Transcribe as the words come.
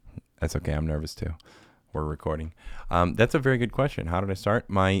That's okay. I'm nervous too. We're recording. That's a very good question. How did I start?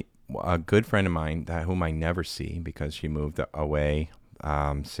 A good friend of mine, whom I never see because she moved away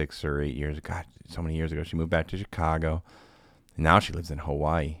 6 or 8 years. God, so many years ago. She moved back to Chicago. Now she lives in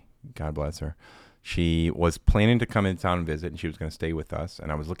Hawaii. God bless her. She was planning to come into town and visit, and she was going to stay with us.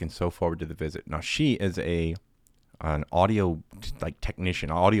 And I was looking so forward to the visit. Now she is an audio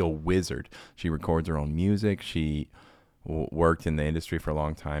technician, audio wizard. She records her own music. She worked in the industry for a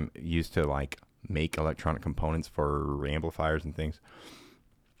long time. Used to make electronic components for amplifiers and things.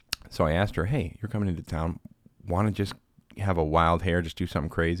 So I asked her, "Hey, you're coming into town. Want to just have a wild hair, just do something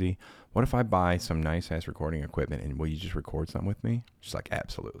crazy? What if I buy some nice ass recording equipment and will you just record something with me?" She's like,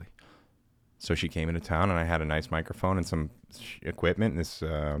 "Absolutely." So she came into town and I had a nice microphone and some equipment, this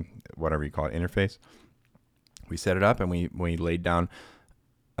whatever you call it, interface. We set it up and we laid down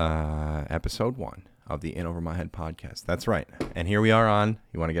episode 1 of the In Over My Head podcast. That's right. And here we are on,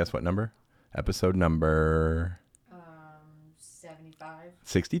 you want to guess what number? Episode number 75.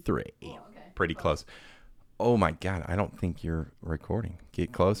 63. Oh, okay. Pretty close. Oh my God, I don't think you're recording.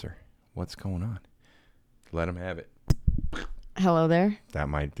 Get closer. What's going on? Let him have it. Hello there. That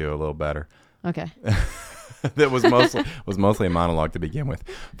might do a little better. Okay. That was mostly a monologue to begin with.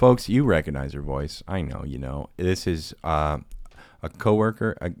 Folks, you recognize her voice. I know, you know. This is a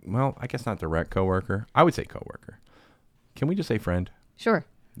coworker. Well, I guess not direct coworker. I would say coworker. Can we just say friend? Sure.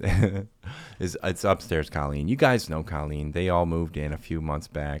 It's Upstairs Colleen. You guys know Colleen. They all moved in a few months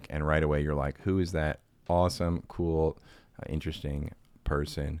back, and right away you're like, who is that awesome, cool, interesting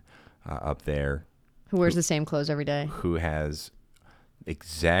person up there? Who wears the same clothes every day? Who has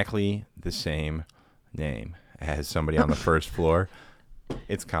exactly the same name as somebody on the first floor.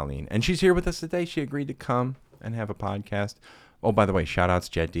 It's Colleen. And she's here with us today. She agreed to come and have a podcast. Oh, by the way, shout outs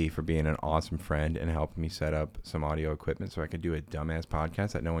Jet D for being an awesome friend and helping me set up some audio equipment so I could do a dumbass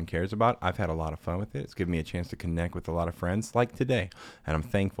podcast that no one cares about. I've had a lot of fun with it. It's given me a chance to connect with a lot of friends like today. And I'm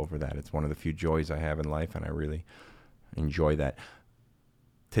thankful for that. It's one of the few joys I have in life, and I really enjoy that.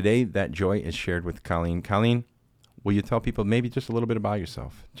 Today, that joy is shared with Colleen. Colleen, will you tell people maybe just a little bit about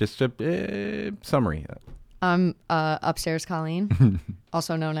yourself? Just a summary. I'm Upstairs Colleen,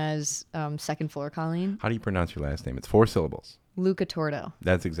 also known as Second Floor Colleen. How do you pronounce your last name? It's 4 syllables. Luca Tordo.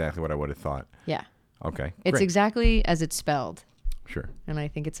 That's exactly what I would have thought. Yeah. Okay. It's great. exactly as it's spelled. Sure. And I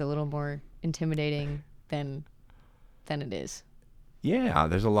think it's a little more intimidating than it is. Yeah,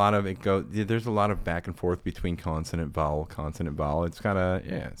 there's a lot of back and forth between consonant vowel. It's got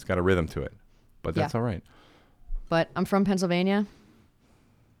a rhythm to it. But that's all right. But I'm from Pennsylvania.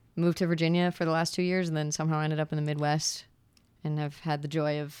 Moved to Virginia for the last 2 years and then somehow ended up in the Midwest and have had the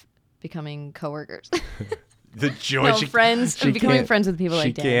joy of becoming coworkers. The joy. Friends. Becoming friends with people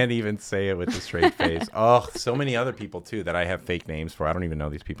like Dan. She can't even say it with a straight face. Oh, so many other people too that I have fake names for. I don't even know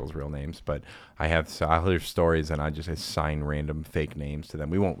these people's real names, but I'll hear stories and I just assign random fake names to them.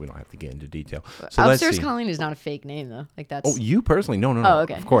 We don't have to get into detail. So Upstairs Colleen is not a fake name though. Like that's. Oh, you personally? No. Oh,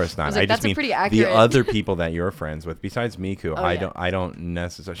 okay. Of course not. I just mean pretty accurate. The other people that you're friends with, besides Miku. Oh, I don't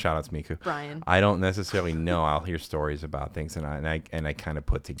necessarily. Shout out to Miku. Brian. I don't necessarily know. I'll hear stories about things, and I kind of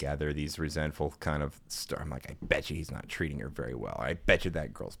put together these resentful kind of. I'm like, I bet you he's not treating her very well. I bet you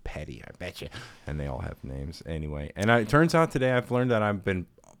that girl's petty. I bet you. And they all have names anyway. And it turns out today I've learned that I've been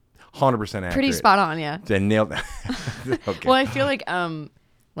 100% accurate. Pretty spot on, yeah. Then nailed that. Okay. Well, I feel like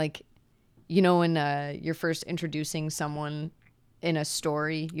when you're first introducing someone in a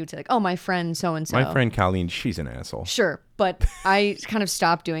story, you would say like, "Oh, my friend so and so." My friend Colleen, she's an asshole. Sure, but I kind of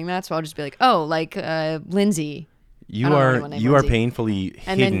stopped doing that, so I'll just be like, "Oh, like Lindsay." You are painfully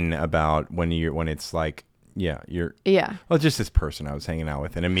hidden about when it's like. Yeah, well, just this person I was hanging out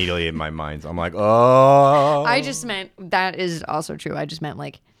with, and immediately in my mind, I'm like, oh. I just meant, that is also true. I just meant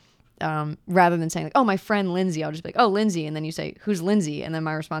like, rather than saying like, oh, my friend Lindsay, I'll just be like, oh, Lindsay, and then you say, who's Lindsay? And then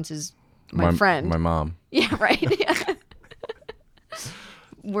my response is my friend. My mom. Yeah, right. Yeah.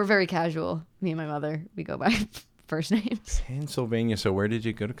 We're very casual, me and my mother. We go by first names. Pennsylvania. So where did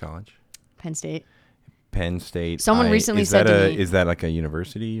you go to college? Penn State. Someone recently said to me, is that like a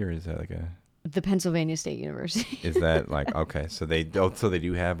university or is that like a? The Pennsylvania State University. Is that like, okay, so they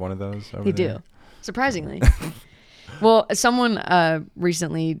do have one of those over They there? do, surprisingly. Well, someone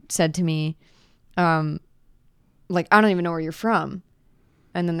recently said to me, like, I don't even know where you're from.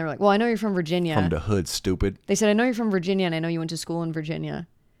 And then they're like, well, I know you're from Virginia. From the hood, stupid. They said, I know you're from Virginia and I know you went to school in Virginia.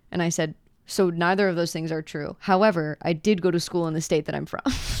 And I said, so neither of those things are true. However, I did go to school in the state that I'm from.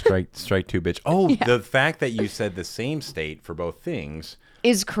 Strike two, bitch. Oh, yeah. The fact that you said the same state for both things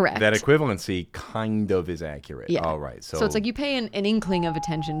is correct. That equivalency kind of is accurate. Yeah. All right. So it's like you pay an inkling of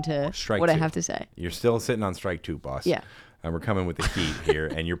attention to what I have to say. You're still sitting on strike 2, boss. Yeah. and we're coming with the heat here,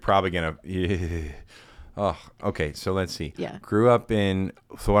 and you're probably gonna. Oh, okay. So let's see. Yeah.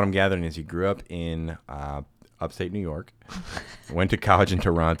 So what I'm gathering is you grew up in upstate New York, went to college in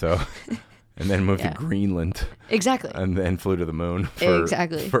Toronto, and then moved to Greenland. Exactly. And then flew to the moon for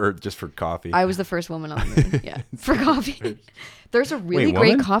coffee. I was the first woman on the moon. Yeah, for coffee. There's a really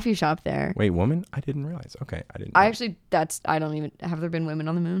great coffee shop there. Wait, woman? I didn't realize. Okay, I didn't. I don't even. Have there been women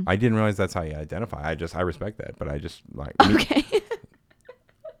on the moon? I didn't realize that's how you identify. I respect that, but I just like. Okay.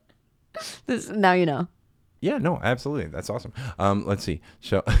 Now you know. Yeah, no, absolutely. That's awesome. Let's see.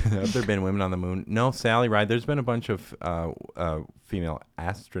 So, have there been women on the moon? No, Sally Ride. There's been a bunch of female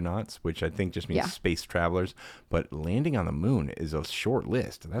astronauts, which I think just means space travelers. But landing on the moon is a short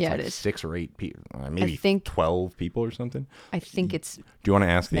list. That's like 6 or 8 people, maybe 12 people or something. I think it's. Do you want to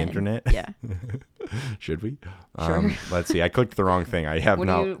ask the internet? Yeah. Should we? Sure. Let's see. I clicked the wrong thing. I have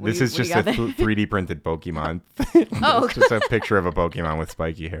now. This is just a 3D printed Pokemon. Oh, it's just a picture of a Pokemon with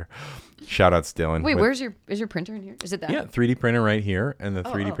spiky hair. Shout out Dylan. Wait, is your printer in here? Is it that? Yeah, 3D printer right here, and the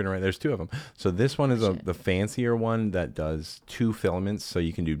 3D printer right there's 2 of them. So this one is the fancier one that does 2 filaments, so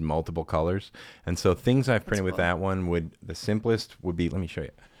you can do multiple colors. And so things I've printed with that one the simplest would be. Let me show you.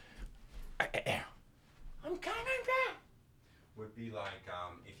 I'm coming back. Would be like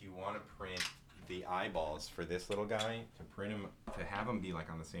if you want to print the eyeballs for this little guy, to have them be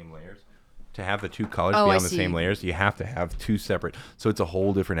like on the same layers. To have the 2 colors be on the same layers, you have to have 2 separate. So it's a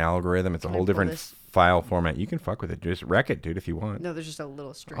whole different algorithm. It's a whole different file format. You can fuck with it. Just wreck it, dude, if you want. No, there's just a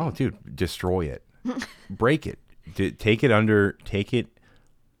little string. Oh, dude, destroy it. Break it. Take it. I'm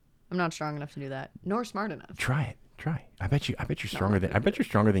not strong enough to do that, nor smart enough. Try it. I bet you're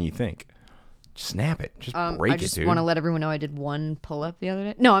stronger than you think. Snap it. Just break it, dude. I just want to let everyone know I did 1 pull-up the other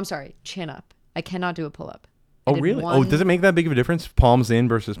day. No, I'm sorry. Chin up. I cannot do a pull-up. Oh, really? Oh, does it make that big of a difference? Palms in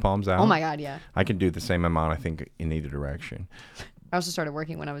versus palms out? Oh, my God, yeah. I can do the same amount, I think, in either direction. I also started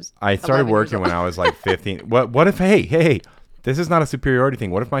working when I was I started working when I was like 15. What if, hey, this is not a superiority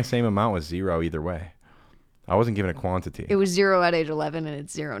thing. What if my same amount was 0 either way? I wasn't given a quantity. It was 0 at age 11, and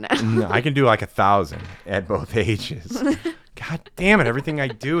it's 0 now. No, I can do like 1,000 at both ages. God damn it. Everything I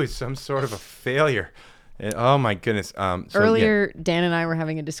do is some sort of a failure. Oh, my goodness. Earlier, Dan and I were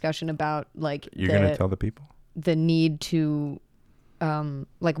having a discussion about like... You're going to tell the people? The need to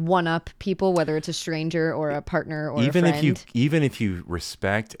like one up people, whether it's a stranger or a partner or a friend. Even if you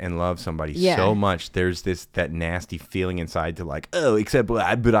respect and love somebody so much, there's that nasty feeling inside to like, oh,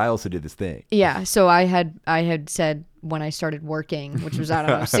 but I also did this thing. Yeah. So I had said when I started working, which was I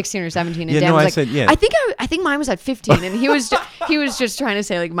don't know 16 or 17, and Dan was like, I think mine was at 15, and he was just trying to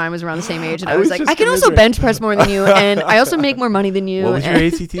say like mine was around the same age, and I was like, I can also bench press more than you, and I also make more money than you. What was your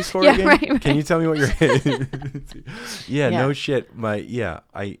ACT score again? Right. Can you tell me what your no shit.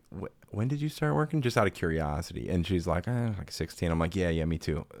 When did you start working? Just out of curiosity. And she's like, like 16. I'm like, yeah, me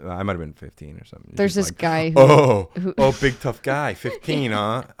too. I might have been 15 or something. There's this guy who... big tough guy. 15,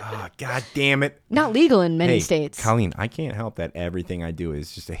 huh? Oh, God damn it. Not legal in many states. Colleen, I can't help that everything I do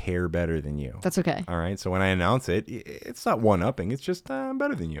is just a hair better than you. That's okay. All right? So when I announce it, it's not one-upping. It's just I'm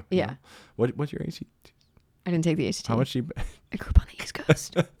better than you. Yeah. You know? What's your ACT? I didn't take the ACT. How much I grew up on the East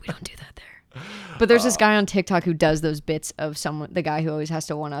Coast. We don't do that there. But there's this guy on TikTok who does those bits of the guy who always has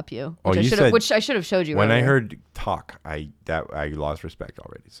to one up you. Which I should have showed you. When earlier. I heard talk, I lost respect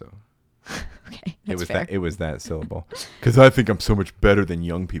already. So okay, it was that syllable. Because I think I'm so much better than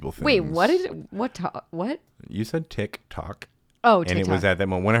young people think. Wait, what? You said TikTok. Oh, TikTok. And it was at that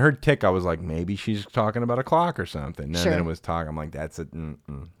moment when I heard tick, I was like, maybe she's talking about a clock or something. And then it was talk. I'm like, that's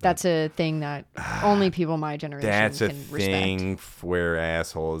a thing that only people my generation can respect. That's a thing where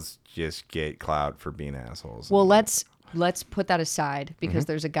assholes just get clout for being assholes. Well, let's put that aside because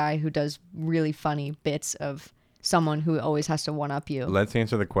there's a guy who does really funny bits of someone who always has to one up you. Let's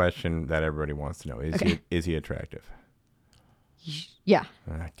answer the question that everybody wants to know: Is he attractive? Yeah.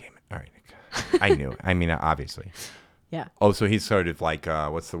 Damn it! All right, I knew. I mean, obviously. Yeah. Oh, so he's sort of like,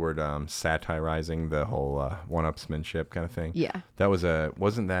 what's the word? Satirizing the whole one-upsmanship kind of thing. Yeah. That was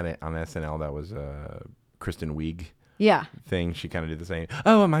wasn't that on SNL? That was a Kristen Wiig. Yeah. Thing. She kind of did the same.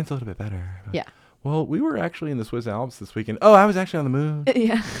 Oh, mine's a little bit better. Yeah. Well, we were actually in the Swiss Alps this weekend. Oh, I was actually on the moon.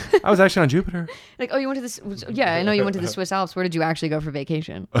 Yeah. I was actually on Jupiter. Like, oh, you went to this? Yeah, I know you went to the Swiss Alps. Where did you actually go for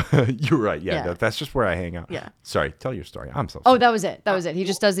vacation? You're right. Yeah. That's just where I hang out. Yeah. Sorry. Tell your story. I'm so sorry. Oh, that was it. He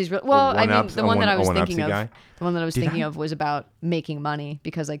just does these. The one that I was thinking of was about making money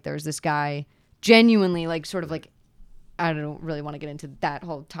because like there's this guy genuinely like sort of like I don't really want to get into that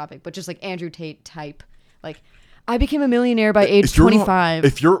whole topic, but just like Andrew Tate type. Like I became a millionaire by age 25.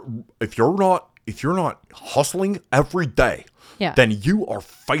 If you're not hustling every day, then you are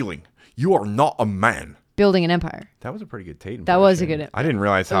failing. You are not a man. Building an Empire. That was a pretty good Tate impression. That was a good. I didn't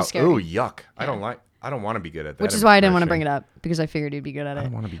realize how. Scary. Oh, yuck! Yeah. I don't want to be good at that. Which is why I didn't want to bring it up, because I figured you'd be good at it. I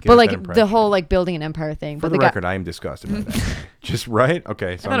don't want to be good but at like that impression. the whole like building an empire thing. For the record, I am disgusted by that. Just right?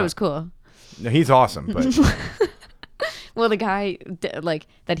 Okay. So I thought it was cool. No, he's awesome, but well, the guy like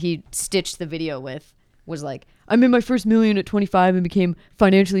that he stitched the video with was like, I made my first $1 million at 25 and became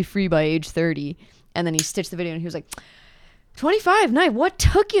financially free by age 30. And then he stitched the video and he was like, 25, nice. What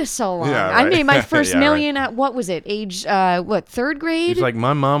took you so long? Yeah, I right. made my first Yeah, million at, what was it, age, third grade? he's like,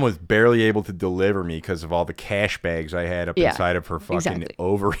 my mom was barely able to deliver me because of all the cash bags I had up inside of her fucking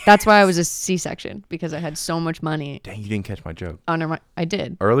ovaries. That's why I was a C-section, because I had so much money. Dang, you didn't catch my joke. Under my, I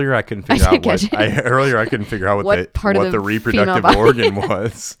did. Earlier, I couldn't figure out what the reproductive organ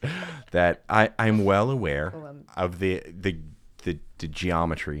was. That I'm well aware of the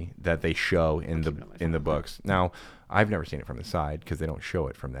geometry that they show in the books. Now, I've never seen it from the side because they don't show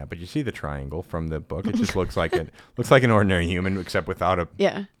it from that. But you see the triangle from the book. It just looks like an ordinary human, except without a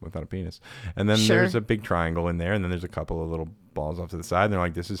penis. And then there's a big triangle in there, and then there's a couple of little balls off to the side. And they're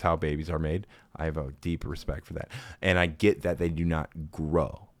like, this is how babies are made. I have a deep respect for that, and I get that they do not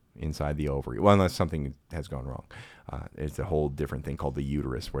grow inside the ovary. Well, unless something has gone wrong. It's a whole different thing called the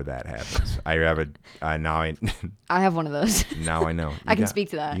uterus where that happens. I have now I have one of those. Now I know. I can speak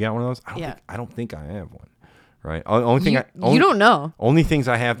to that. You got one of those? I don't think I have one. Right. You don't know. Only things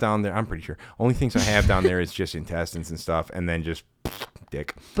I have down there, I'm pretty sure. Only things I have down there is just intestines and stuff, and then just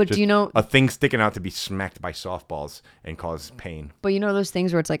dick. But just do you know a thing sticking out to be smacked by softballs and cause pain? But you know those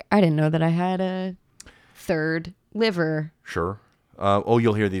things where it's like, I didn't know that I had a third liver. Sure.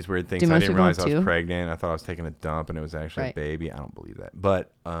 You'll hear these weird things. I didn't realize I was pregnant. I thought I was taking a dump, and it was actually a baby. I don't believe that.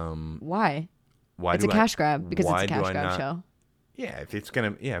 But why? Why? It's a cash grab because it's a cash grab show. Yeah, if it's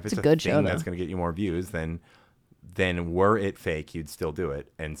a good thing show, that's gonna get you more views, then were it fake, you'd still do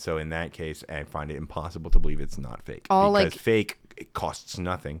it. And so in that case, I find it impossible to believe it's not fake. Because fake, it costs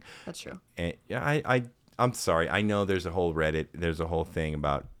nothing. That's true. And I'm sorry. I know there's a whole Reddit, there's a whole thing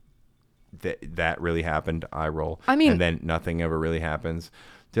about that really happened. I roll. I mean, and then nothing ever really happens.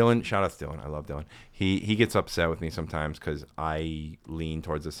 Dylan, shout out to Dylan. I love Dylan. He gets upset with me sometimes because I lean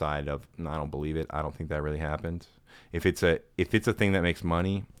towards the side of, I don't believe it. I don't think that really happened. If it's a thing that makes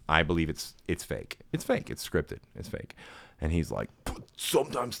money, I believe it's fake. It's fake. It's scripted. It's fake. And he's like,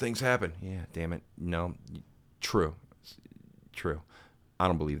 sometimes things happen. Yeah, damn it. No, true. I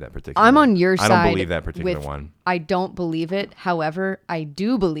don't believe that particular I'm on your side. I don't believe that particular one. I don't believe it. However, I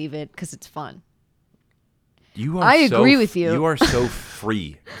do believe it because it's fun. I agree with you. You are so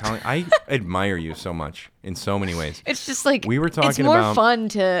free, Colleen. I admire you so much in so many ways. It's just like we were talking it's more about, fun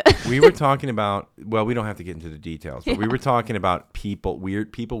to. We were talking about. Well, we don't have to get into the details, but we were talking about people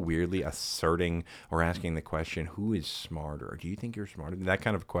weirdly asserting or asking the question, "Who is smarter? Do you think you're smarter?" That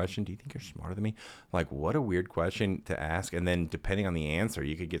kind of question. Do you think you're smarter than me? Like, what a weird question to ask. And then depending on the answer,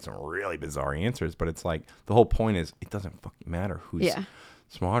 you could get some really bizarre answers. But it's like the whole point is it doesn't fucking matter who's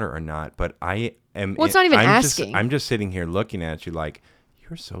smarter or not. But I am. Well, it's not even asking. I'm just sitting here looking at you like,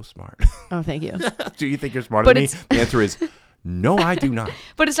 you're so smart. Oh, thank you. Do you think you're smarter than me? The answer is no, I do not.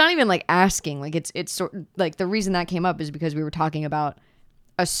 But it's not even like asking. Like it's sort like the reason that came up is because we were talking about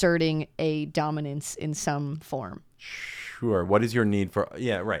asserting a dominance in some form. Sure. What is your need for?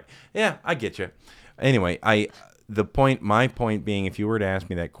 Yeah, right. Yeah, I get you. Anyway, my point being, if you were to ask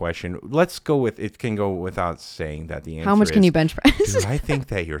me that question, let's go with, it can go without saying that the answer is. How much can you bench press? Do I think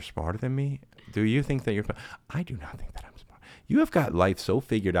that you're smarter than me? Do you think that you're? I do not think that I'm smart. You have got life so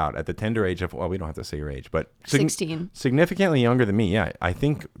figured out at the tender age of, well, we don't have to say your age, but 16. Significantly younger than me. Yeah, I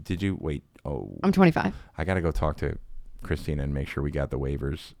think. Did you wait? Oh, I'm 25. I got to go talk to Christina and make sure we got the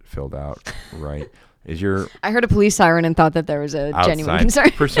waivers filled out right. I heard a police siren and thought that there was a genuine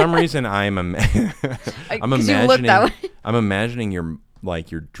concern. For some reason, I'm imagining you're like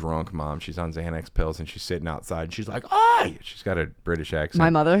your drunk mom. She's on Xanax pills and she's sitting outside. And she's like, "Hey!" She's got a British accent.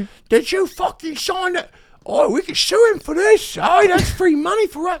 My mother. Did you fucking sign that? Oh, we can sue him for this. Oh, that's free money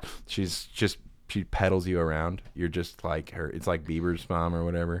for us. She peddles you around. You're just like her. It's like Bieber's mom or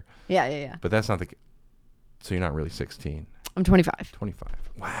whatever. Yeah. But that's not the. So you're not really 16. I'm 25. 25.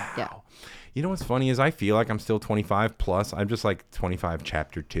 Wow. Yeah. You know what's funny is I feel like I'm still 25 plus. I'm just like 25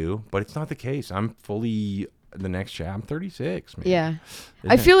 chapter 2, but it's not the case. I'm fully the next chapter. I'm 36. Man. Yeah.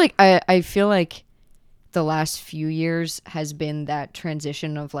 I feel like the last few years has been that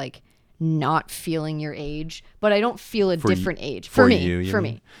transition of like not feeling your age, but I don't feel a different age for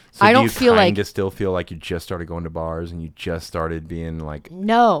me. So I don't feel like you still feel like you just started going to bars and you just started being like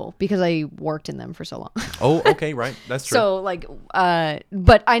no, because I worked in them for so long. Oh, okay, right, that's true. So like,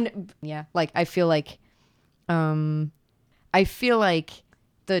 but I feel like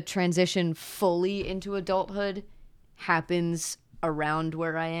the the transition fully into adulthood happens around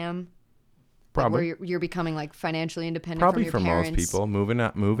where I am. Probably. Like where you're becoming like financially independent Probably from your parents. Most people moving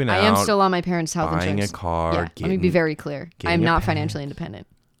out. I am still on my parents' health buying insurance. A car. Yeah, let me be very clear. I am not financially independent.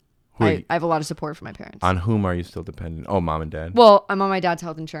 I have a lot of support from my parents. On whom are you still dependent? Oh, mom and dad. Well, I'm on my dad's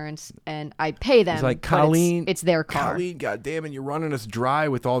health insurance, and I pay them. It's like, Colleen, it's their car. Colleen, goddammit, you're running us dry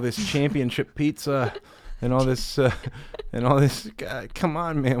with all this championship pizza and all this. God, come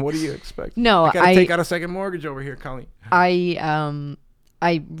on, man. What do you expect? No, I gotta take out a second mortgage over here, Colleen.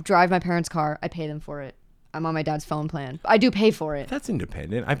 I drive my parents' car. I pay them for it. I'm on my dad's phone plan. I do pay for it. That's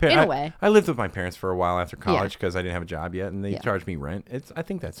independent. In a way. I lived with my parents for a while after college because I didn't have a job yet, and they charged me rent. I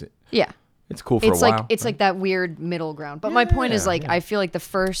think that's it. Yeah. It's cool for a while. It's like that weird middle ground. But my point is, like, I feel like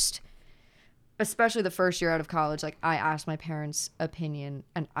especially the first year out of college, like, I asked my parents' opinion,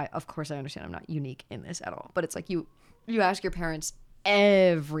 and of course I understand I'm not unique in this at all, but it's like you ask your parents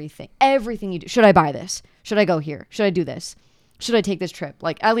everything you do. Should I buy this? Should I go here? Should I do this? Should I take this trip?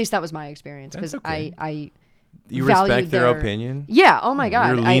 Like, at least that was my experience, because I you respect their opinion? Yeah. Oh my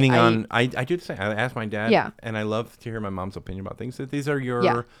God. You're leaning on. I do the same. I ask my dad, and I love to hear my mom's opinion about things. That these are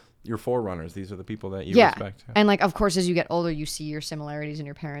your forerunners. These are the people that you respect. And like, of course, as you get older, you see your similarities in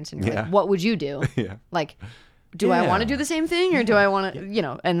your parents, and you're like, what would you do? Like, do I want to do the same thing, or do I want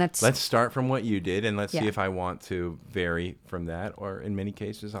to, and that's... Let's start from what you did, and let's see if I want to vary from that, or in many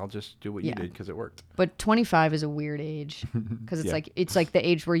cases, I'll just do what you did because it worked. But 25 is a weird age, because it's like the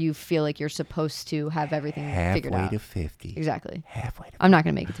age where you feel like you're supposed to have everything figured out. Halfway to 50. Exactly. Halfway to 50. I'm not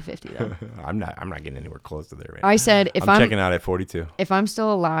going to make it to 50, though. I'm not getting anywhere close to there, right? I said, I'm checking out at 42. If I'm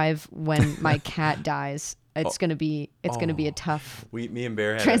still alive when my cat dies... It's gonna be a tough. Me and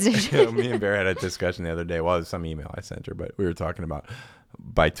Bear had transition. Me and Bear had a discussion the other day. Well, it was some email I sent her, but we were talking about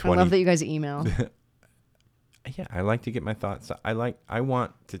by 20. I love that you guys email. Yeah, I like to get my thoughts. I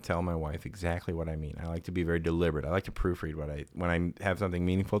want to tell my wife exactly what I mean. I like to be very deliberate. I like to proofread when I have something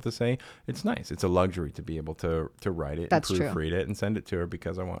meaningful to say. It's nice. It's a luxury to be able to write it and proofread it and send it to her,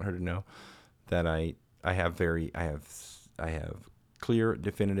 because I want her to know that I have clear,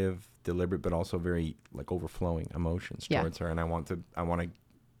 definitive, deliberate, but also very like overflowing emotions towards her, and I want to,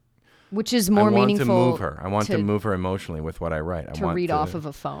 which is more meaningful. To move her. I want to move her emotionally with what I write. I want read off of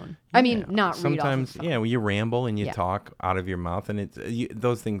a phone. I mean, not sometimes, read off of a phone. Yeah, when you ramble and you talk out of your mouth, and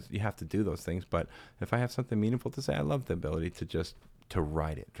those things, you have to do those things. But if I have something meaningful to say, I love the ability to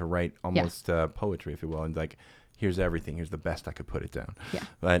write it, to write almost poetry, if you will, and like, here's everything. Here's the best I could put it down.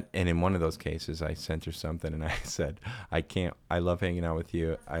 Yeah. And in one of those cases, I sent her something, and I said, I love hanging out with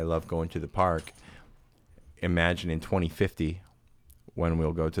you. I love going to the park. Imagine in 2050 when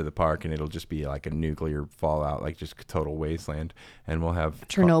we'll go to the park, and it'll just be like a nuclear fallout, like just total wasteland. And we'll have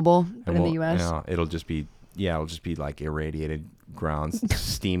Chernobyl in the U.S. It'll just be like irradiated grounds,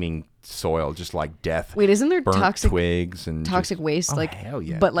 steaming soil, just like death. Wait, isn't there burnt toxic twigs and toxic waste? Like, hell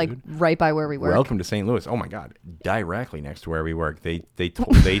yeah, but like right by where we work. Welcome to St. Louis. Oh my God, directly next to where we work. They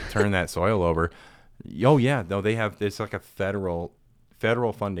turn that soil over. Oh yeah, no, they have. It's like a federal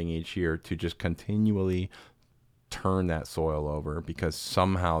funding each year to just continually turn that soil over, because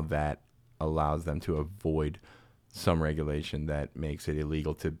somehow that allows them to avoid some regulation that makes it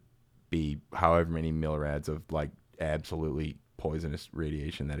illegal to be however many millirads of like absolutely poisonous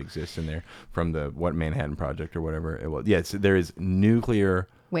radiation that exists in there from the Manhattan Project or whatever it was. Yes, there is nuclear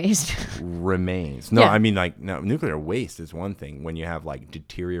waste remains. No, I mean, like, no, nuclear waste is one thing when you have like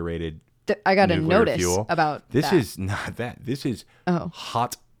deteriorated. I got a notice fuel. About this. That. Is not that. This is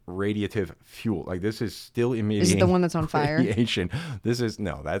hot radiative fuel. Like, this is still emitting. Is it the one that's on fire? Radiation. This is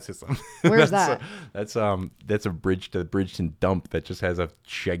that's just Where's that? That's a bridge to Bridgeton dump that just has a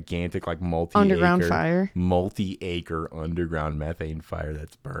gigantic like underground fire, multi-acre underground methane fire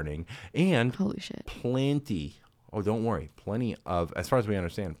that's burning, and holy shit, plenty. Oh, don't worry. Plenty of, as far as we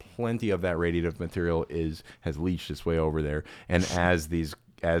understand, plenty of that radiative material has leached its way over there, and as these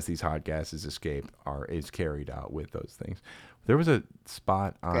hot gases escape, is carried out with those things. There was a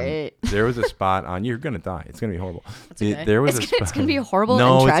spot on. Great. There was a spot on. You're gonna die. It's gonna be horrible. That's okay. There was it's gonna be horrible.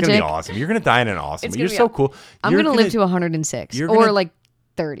 No, and tragic. It's gonna be awesome. You're gonna die in an awesome. You're so cool. I'm gonna live to 106 or like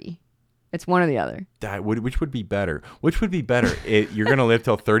 30. It's one or the other. Which would be better? You're gonna live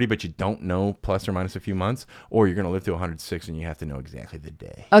till 30, but you don't know, plus or minus a few months, or you're gonna live to 106 and you have to know exactly the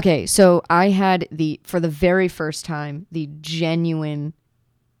day. Okay, so I had for the very first time, the genuine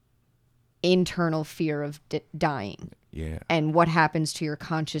internal fear of dying. Yeah. And what happens to your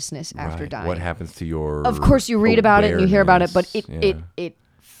consciousness after dying? What happens to your Of course you read about it and you hear about it, but it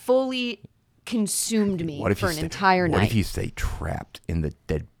fully consumed me for an entire night. What if you stay trapped in the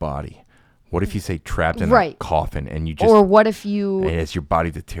dead body? What if you say trapped in right. a coffin and you just... Or what if you... As your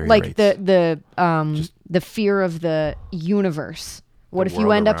body deteriorates. Like the fear of the universe. What if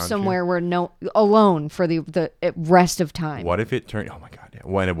you end up somewhere where alone for the rest of time? What if it turned... Oh my God.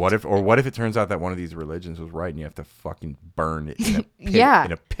 Yeah. What if it turns out that one of these religions was right and you have to fucking burn it in a pit,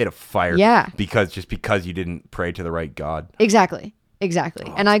 in a pit of fire? Yeah. Because you didn't pray to the right God. Exactly.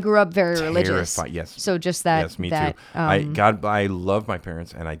 Oh, and I grew up very religious. Yes. So just that. Yes, me too. I love my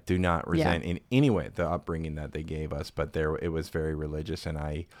parents, and I do not resent in any way the upbringing that they gave us. But it was very religious, and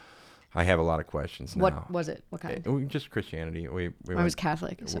I have a lot of questions now. What was it? What kind? Just Christianity. I was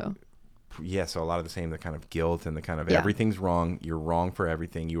Catholic, so. Yeah, so a lot of the same, the kind of guilt and the kind of everything's wrong. You're wrong for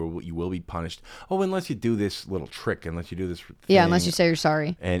everything. You will be punished. Oh, unless you do this little trick, unless you do this thing. Yeah, unless you say you're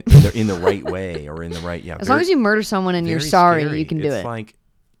sorry. And in the right way or in the right, As long as you murder someone and you're sorry, scary. you can do it. It's like,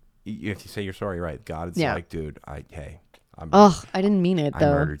 if you say you're sorry, right? God, it's like, dude, I didn't mean it,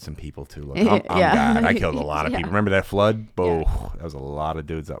 though. I murdered some people, too. Look, I'm God. I killed a lot of people. Remember that flood? That was a lot of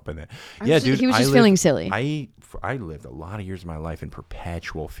dudes up in there. Dude. He was just feeling silly. I lived a lot of years of my life in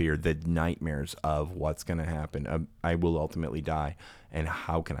perpetual fear, the nightmares of what's going to happen. I will ultimately die. And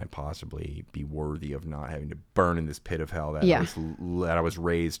how can I possibly be worthy of not having to burn in this pit of hell that I was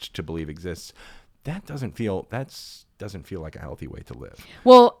raised to believe exists? That doesn't feel like a healthy way to live.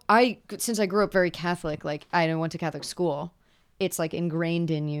 Well, since I grew up very Catholic, like I went to Catholic school, it's like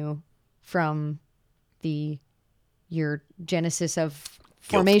ingrained in you from your genesis of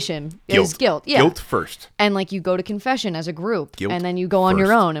formation is guilt. Yeah. Guilt first. And like you go to confession as a group and then you go on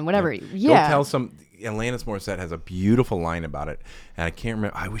your own and whatever. Yeah. Go tell Alanis Morissette has a beautiful line about it. And I can't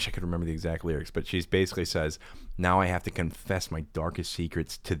remember. I wish I could remember the exact lyrics, but she basically says, now I have to confess my darkest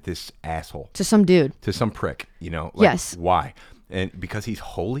secrets to this asshole. To some dude. To some prick, Like, yes. Why? And because he's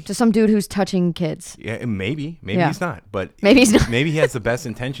holy? To some dude who's touching kids. Yeah, maybe he's not. But maybe he's not. Maybe he has the best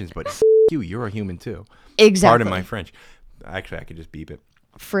intentions, but you're a human too. Exactly. Pardon my French. Actually, I could just beep it.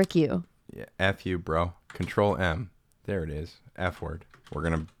 Frick you. Yeah, F you, bro. Control M. There it is. F word. We're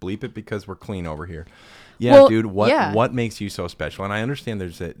going to bleep it because we're clean over here. Yeah, well, dude, what makes you so special? And I understand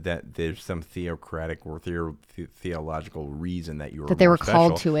there's some theocratic or theological reason that you were they were special,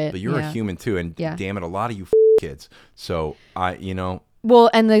 called to it. But you're a human too, and damn it, a lot of you kids. So Well,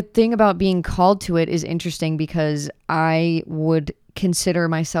 and the thing about being called to it is interesting because I would consider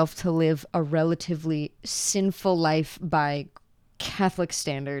myself to live a relatively sinful life by Catholic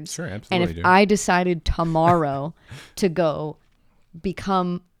standards. Sure, absolutely. And if I decided tomorrow to go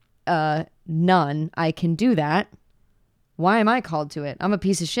become a nun, I can do that. Why am I called to it? I'm a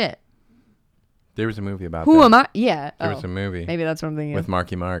piece of shit. There was a movie about Who that. am I? Yeah. There was a movie. Maybe that's what I'm thinking with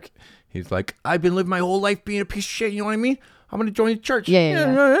Marky Mark. He's like, I've been living my whole life being a piece of shit. You know what I mean? I'm going to join the church.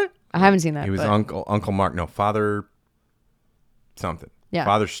 Yeah. I haven't seen that. He was Uncle Mark. No, Father something. Yeah.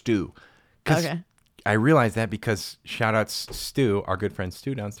 Father Stu. Okay. I realized that because shout out Stu, our good friend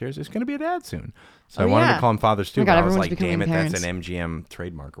Stu downstairs, is going to be a dad soon. So I wanted to call him Father Stu, but I was like, damn it, parents. that's an MGM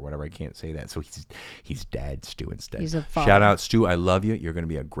trademark or whatever. I can't say that. So he's Dad Stu instead. He's a father. Shout out Stu, I love you. You're going to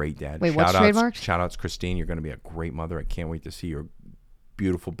be a great dad. Wait, what's trademarked? Shout outs Christine, you're going to be a great mother. I can't wait to see your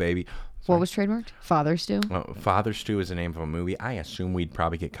beautiful baby. What was trademarked? Father Stu? Father Stu is the name of a movie. I assume we'd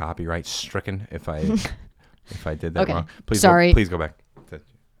probably get copyright stricken if I did that wrong. Sorry. Please go back.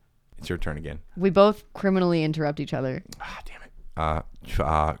 It's your turn again. We both criminally interrupt each other. Damn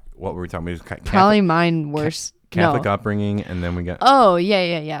it. What were we talking about? Probably mine worse. Catholic upbringing, and then we got... Oh,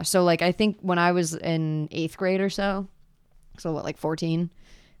 yeah. So, like, I think when I was in 8th grade or so what, like 14,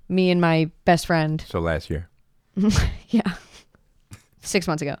 me and my best friend... So last year. Yeah. 6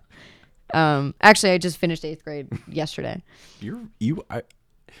 months ago. Actually, I just finished 8th grade yesterday.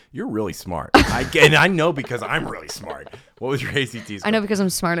 You're really smart. I know because I'm really smart. What was your ACT score? I know because I'm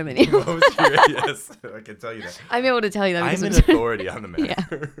smarter than you. What was your, yes, I can tell you that. I'm able to tell you that. I'm an authority on the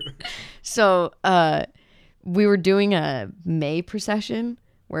matter. Yeah. So we were doing a May procession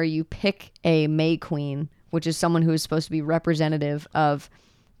where you pick a May Queen, which is someone who is supposed to be representative of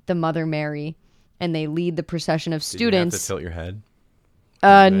the Mother Mary, and they lead the procession of students. Did you have to tilt your head?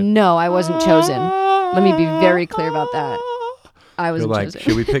 No, I wasn't chosen. Let me be very clear about that. I was chosen.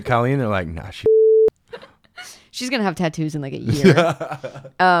 Should we pick Colleen? They're like, nah, she's gonna have tattoos in like a year.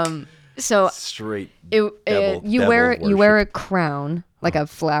 So straight. You wear a crown, like a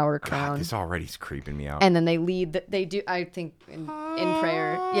flower crown. God, this already is creeping me out. And then they lead. They do. I think in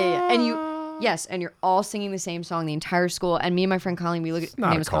prayer. Yeah. And you're all singing the same song, the entire school. And me and my friend Colleen, we look at.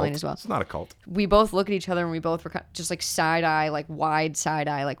 Her name is Colleen as well. It's not a cult. We both look at each other and we both were just like side eye, like wide side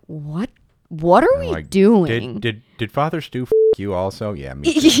eye, like what what are we doing? Did Father Stu you also? Yeah,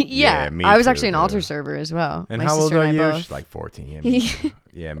 me too. Yeah, me I was too, actually an altar server as well. And My how old sister are and I you? both. She's like 14. Yeah, me too.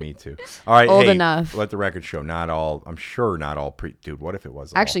 Yeah, me too. All right, old enough. Let the record show. I'm sure not all dude, what if it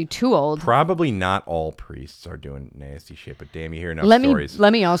was actually too old? Probably not all priests are doing nasty shit, but damn, you hear enough stories.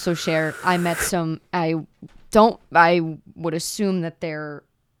 Let me also share. I met some. I would assume that they're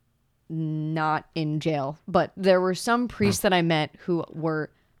not in jail, but there were some priests that I met who were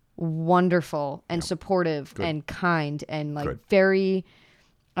wonderful and supportive and kind and like very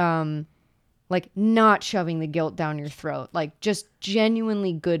like not shoving the guilt down your throat, like just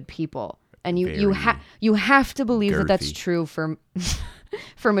genuinely good people. And you have to believe that that's true for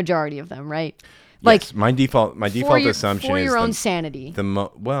for majority of them, right? Like yes, my default assumption for is your own sanity.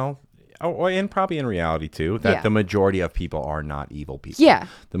 And probably in reality too, that the majority of people are not evil people. Yeah.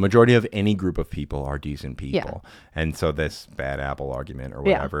 The majority of any group of people are decent people. And so this bad apple argument or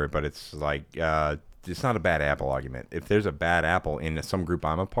whatever, but it's like, it's not a bad apple argument. If there's a bad apple in some group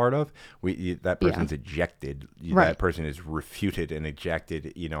I'm a part of, that person's ejected. Right. That person is refuted and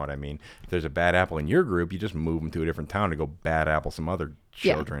ejected. You know what I mean? If there's a bad apple in your group, you just move them to a different town to go bad apple some other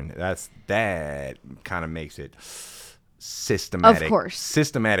children. That kind of makes it systematic. Of course.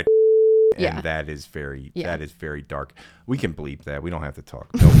 Systematic. And that is very dark. We can bleep that. We don't have to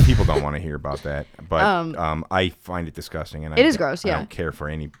talk. No, people don't want to hear about that. But I find it disgusting, and it is gross. I don't care for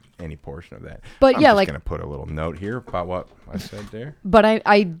any portion of that. But I'm just gonna put a little note here about what I said there. But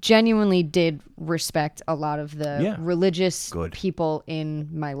I genuinely did respect a lot of the religious people in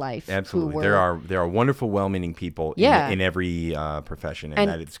my life. Absolutely, there are wonderful, well-meaning people in every profession, and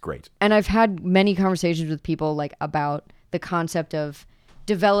that it's great. And I've had many conversations with people like about the concept of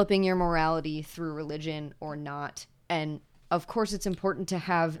developing your morality through religion or not. And of course it's important to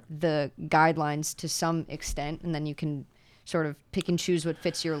have the guidelines to some extent, and then you can sort of pick and choose what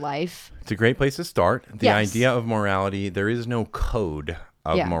fits your life. It's a great place to start. The idea of morality, there is no code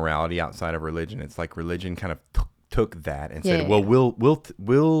of morality outside of religion. It's like religion kind of took that and said, well,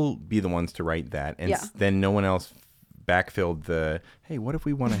 we'll be the ones to write that. And then no one else backfilled the, hey, what if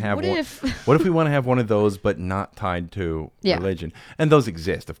we want to have what if we want to have one of those but not tied to religion? And those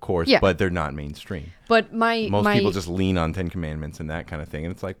exist, of course, but they're not mainstream. But most people just lean on 10 Commandments and that kind of thing.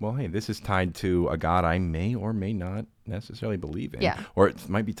 And it's like, well, hey, this is tied to a God I may or may not necessarily believe in. Yeah. Or it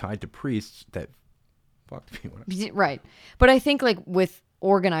might be tied to priests that fucked me. Right. But I think like with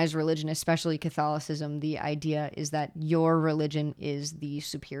organized religion, especially Catholicism, the idea is that your religion is the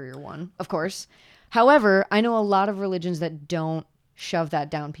superior one, of course. However, I know a lot of religions that don't shove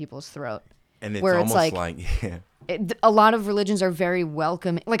that down people's throat. And it's almost like a lot of religions are very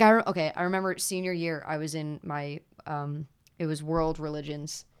welcoming. Like I remember senior year, I was in my it was world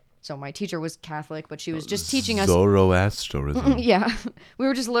religions. So my teacher was Catholic, but she was just teaching us Zoroastrianism. Yeah, we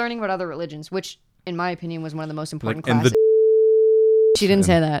were just learning about other religions, which, in my opinion, was one of the most important classes. She didn't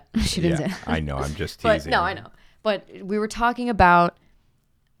say that. She didn't say that. I know. I'm just teasing. But, no, I know. But we were talking about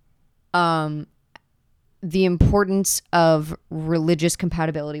the importance of religious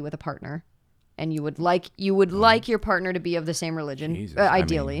compatibility with a partner, and you would like your partner to be of the same religion,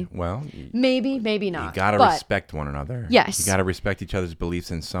 ideally. Maybe not. You gotta respect one another. Yes, you gotta respect each other's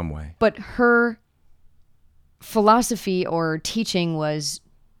beliefs in some way. But her philosophy or teaching was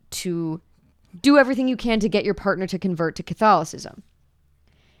to do everything you can to get your partner to convert to Catholicism.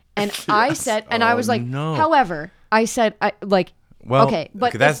 And I said, and I was like, however, I said, well, okay,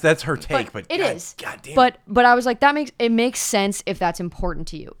 but that's her take, but it is. God damn. But I was like, it makes sense if that's important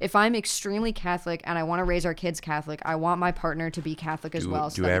to you. If I'm extremely Catholic and I want to raise our kids Catholic, I want my partner to be Catholic as well.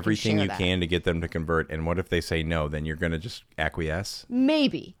 So do everything you can to get them to convert. And what if they say no? Then you're gonna just acquiesce?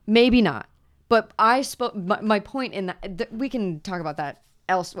 Maybe not. But I spoke. My point in that, we can talk about that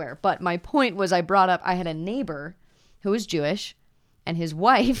elsewhere. But my point was, I brought up I had a neighbor who was Jewish, and his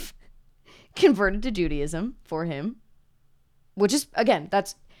wife converted to Judaism for him. Which is, again,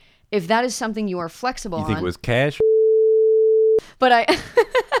 if that is something you are flexible on. You think it was cash? But I...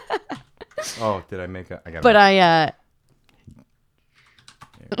 Oh, did I make a... But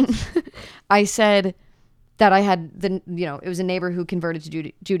I said that I had, it was a neighbor who converted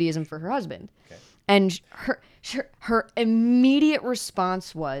to Judaism for her husband. Okay. And her immediate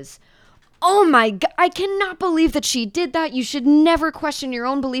response was, oh my God, I cannot believe that she did that. You should never question your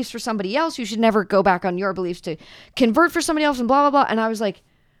own beliefs for somebody else. You should never go back on your beliefs to convert for somebody else and blah, blah, blah. And I was like,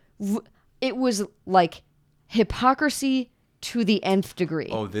 it was like hypocrisy to the nth degree.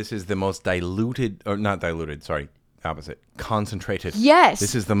 Oh, this is the most diluted, or not diluted, sorry. opposite. Concentrated. Yes.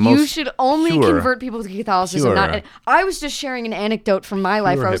 This is the most You should only convert people to Catholicism. I was just sharing an anecdote from my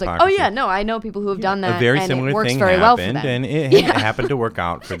life where I was like, oh yeah, no, I know people who have done that. A very similar it works thing very happened, well for them. and it happened to work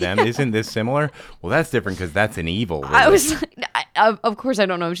out for them. Isn't this similar? Well, that's different because that's an evil. Really. I was like, of course, I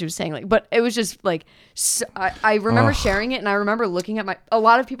don't know what she was saying, like, but it was just like, so, I remember sharing it, and I remember looking at a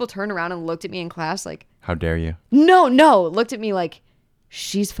lot of people turned around and looked at me in class like, how dare you? No, looked at me like,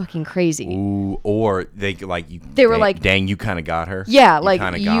 she's fucking crazy. Ooh, or they were like, dang, you kind of got her. Yeah, you like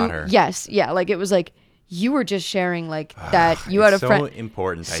kind of got her. Yes, yeah, like it was like you were just sharing like that you had a friend. It's so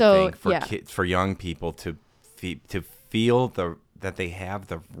important, I think, for kids, for young people to feel that they have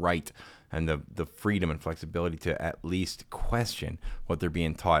the right and the freedom and flexibility to at least question what they're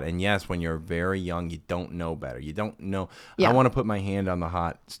being taught. And yes, when you're very young, you don't know better. You don't know. Yeah. I want to put my hand on the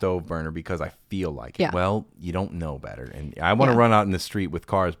hot stove burner because I feel like it. Yeah. Well, you don't know better. And I want to run out in the street with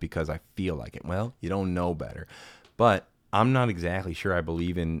cars because I feel like it. Well, you don't know better. But I'm not exactly sure I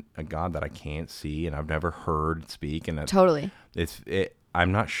believe in a God that I can't see and I've never heard speak. And totally.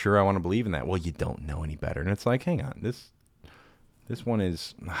 I'm not sure I want to believe in that. Well, you don't know any better. And it's like, hang on, this one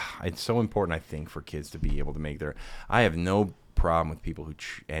is, it's so important, I think, for kids to be able to make I have no problem with people who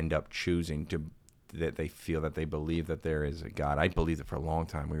end up choosing that they feel that they believe that there is a God. I believed it for a long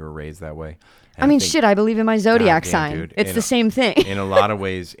time. We were raised that way. And I believe in my zodiac sign. Dude, it's the same thing. in a lot of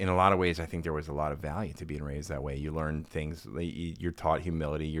ways, I think there was a lot of value to being raised that way. You learn things. You're taught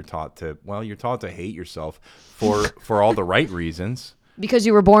humility. You're taught to hate yourself for all the right reasons. Because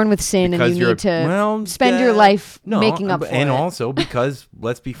you were born with sin and you need to spend your life making up for it. And also because,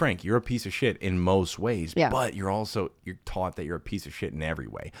 let's be frank, you're a piece of shit in most ways, but you're taught that you're a piece of shit in every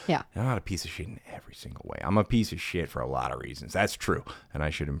way. Yeah. I'm not a piece of shit in every single way. I'm a piece of shit for a lot of reasons. That's true, and I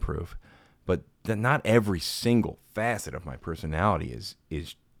should improve. But not every single facet of my personality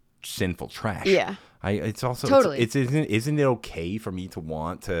is sinful trash. Yeah. It's also totally. Isn't it okay for me to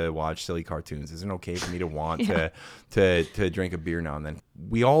want to watch silly cartoons? Isn't it okay for me to want to drink a beer now and then?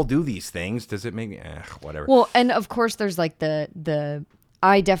 We all do these things. Does it make me whatever? Well, and of course there's like the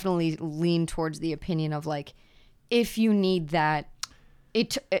I definitely lean towards the opinion of like, if you need that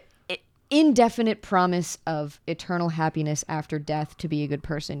indefinite promise of eternal happiness after death to be a good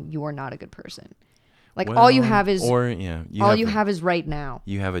person, you are not a good person. Like all you have is have is right now.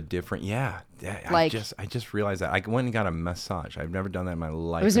 You have a different like, I just realized that I went and got a massage. I've never done that in my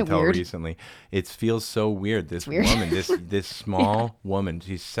life until recently. It feels so weird. This woman, this small woman,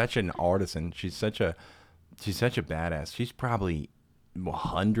 she's such an artisan. She's such a badass. She's probably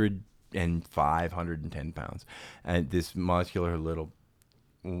 105, 110 pounds, and this muscular little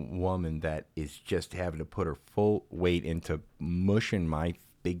woman that is just having to put her full weight into mushing my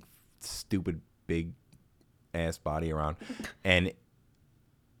big ass body around, and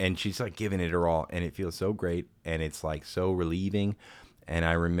she's like giving it her all, and it feels so great, and it's like so relieving. And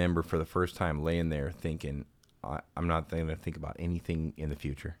I remember for the first time laying there thinking, I'm not going to think about anything in the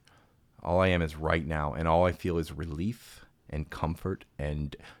future. All I am is right now, and all I feel is relief and comfort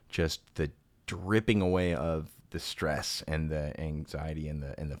and just the dripping away of the stress and the anxiety and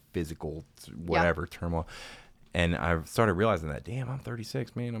the physical turmoil. And I've started realizing that, damn, I'm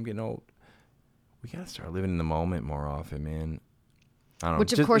 36, man, I'm getting old. We got to start living in the moment more often, man. I don't know.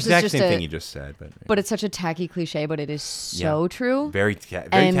 Which, of course, is just the same thing you just said. But it's such a tacky cliche, but it is so true. Very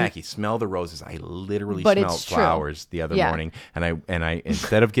tacky. Smell the roses. I literally smelled flowers the other morning. And I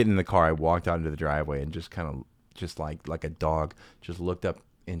instead of getting in the car, I walked out into the driveway and just kind of, just like a dog, just looked up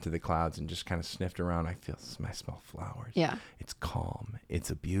into the clouds and just kind of sniffed around. I smell flowers. Yeah. It's calm.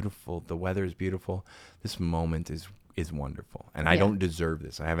 The weather is beautiful. This moment is wonderful. And I don't deserve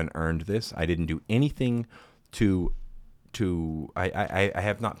this. I haven't earned this. I didn't do anything I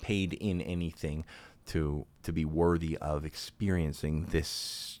have not paid in anything to be worthy of experiencing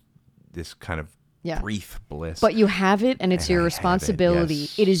this kind of brief bliss. But you have it, and it's your responsibility.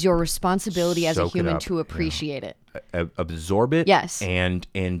 Yes. It is your responsibility as a human to appreciate it. Absorb it. Yes. And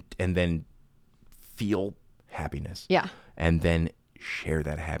then feel happiness. Yeah. And then share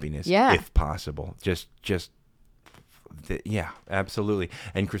that happiness if possible. Absolutely.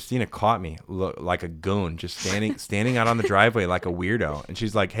 And Christina caught me like a goon, just standing out on the driveway like a weirdo. And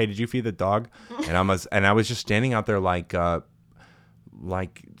she's like, "Hey, did you feed the dog?" And I was just standing out there like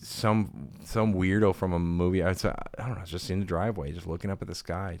some weirdo from a movie. I don't know. I was just in the driveway, just looking up at the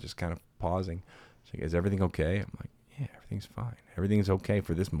sky, just kind of pausing. She's like, "Is everything okay?" I'm like, "Yeah, everything's fine. Everything's okay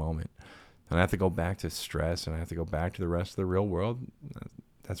for this moment." And I have to go back to stress, and I have to go back to the rest of the real world.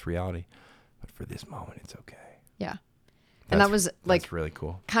 That's reality. But for this moment, it's okay. Yeah. And that was like that's really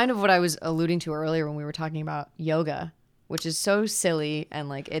cool. Kind of what I was alluding to earlier when we were talking about yoga which is so silly and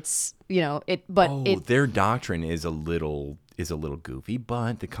like it's it. But their doctrine is a little goofy,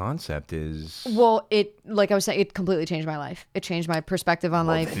 but the concept is like I was saying, it completely changed my life. It changed my perspective on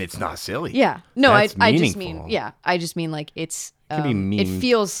life. And it's not silly. Yeah, no, That's I just mean like it's it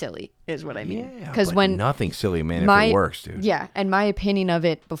feels silly is what I mean. Because when nothing's silly, man, if it works, dude. Yeah, and my opinion of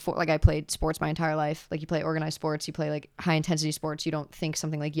it before, like I played sports my entire life. Like you play organized sports, you play like high intensity sports. You don't think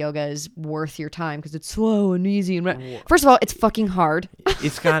something like yoga is worth your time because it's slow and easy. And first of all, it's fucking hard.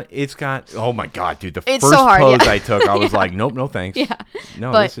 It's got. Oh my god, dude! The first pose I took, I was like, nope, no thanks. Yeah,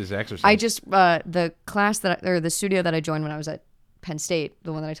 no, this is exercise. I just the class the studio that I joined when I was at Penn State,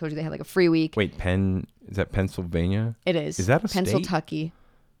 the one that I told you they had like a free week. Wait, is that Pennsylvania? It is. Is that a state? Pennsylvania.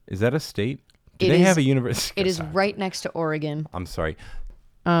 Is that a state? Do they have a university? It is right next to Oregon. I'm sorry.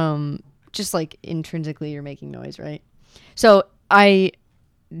 Just like intrinsically you're making noise, right? So I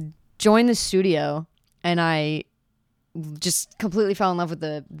joined the studio and I just completely fell in love with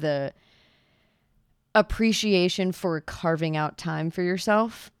the appreciation for carving out time for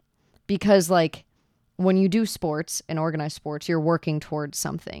yourself, because like when you do sports and organized sports, you're working towards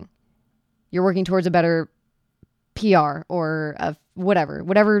something. You're working towards a better PR or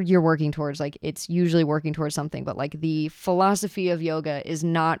whatever you're working towards. Like it's usually working towards something, but like the philosophy of yoga is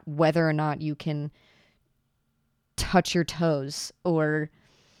not whether or not you can touch your toes or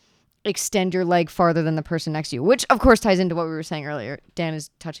extend your leg farther than the person next to you, which of course ties into what we were saying earlier. Dan is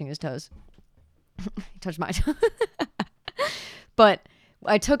touching his toes. He touched my toe. But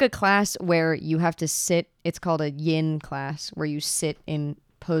I took a class where you have to sit. It's called a yin class, where you sit in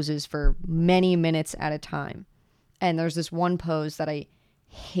poses for many minutes at a time. And there's this one pose that I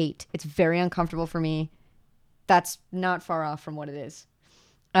hate. It's very uncomfortable for me. That's not far off from what it is.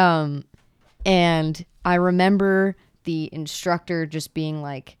 And I remember the instructor just being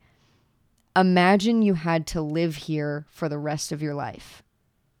like, imagine you had to live here for the rest of your life.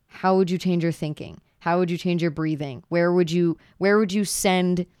 How would you change your thinking? How would you change your breathing? Where would you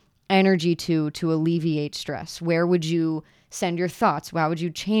send energy to alleviate stress? Where would you send your thoughts? How would you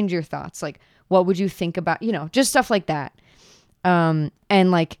change your thoughts? Like, what would you think about, just stuff like that. And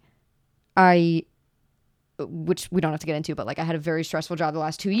like which we don't have to get into, but like I had a very stressful job the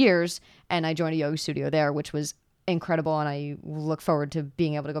last 2 years and I joined a yoga studio there, which was incredible. And I look forward to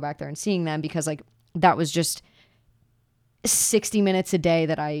being able to go back there and seeing them, because like that was just 60 minutes a day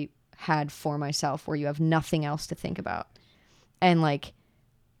that I had for myself, where you have nothing else to think about. And like,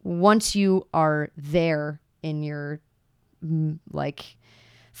 once you are there in your like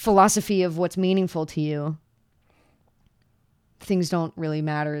philosophy of what's meaningful to you, things don't really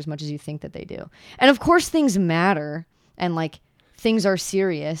matter as much as you think that they do. And of course things matter and like things are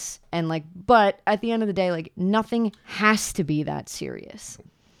serious and like, but at the end of the day, like nothing has to be that serious.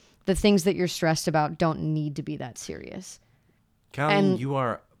 The things that you're stressed about don't need to be that serious. Colleen, you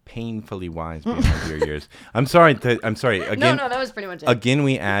are painfully wise behind your years. I'm sorry. Again, no, that was pretty much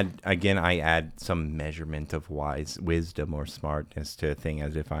it. I add some measurement of wisdom or smartness to a thing,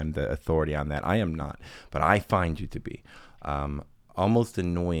 as if I'm the authority on that. I am not, but I find you to be almost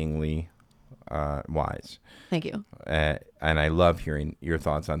annoyingly wise. Thank you. And I love hearing your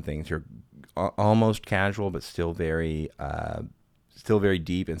thoughts on things. You're almost casual, but still very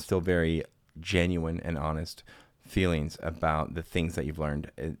deep and still very genuine and honest feelings about the things that you've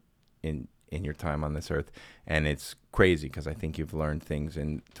learned in your time on this earth. And it's crazy because I think you've learned things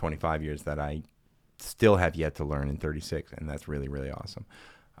in 25 years that I still have yet to learn in 36, and that's really, really awesome.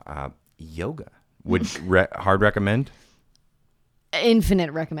 Yoga, would hard recommend?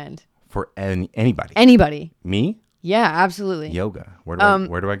 Infinite recommend. For anybody? Anybody. Me? Yeah, absolutely. Yoga. Where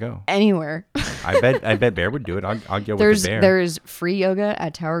do I go? Anywhere. I bet Bear would do it. I'll go with the Bear. There's free yoga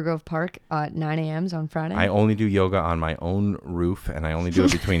at Tower Grove Park at 9 a.m. on Friday. I only do yoga on my own roof, and I only do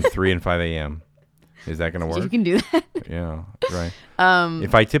it between 3 and 5 a.m. Is that going to work? You can do that. Yeah, right.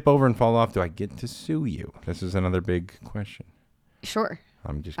 If I tip over and fall off, do I get to sue you? This is another big question. Sure.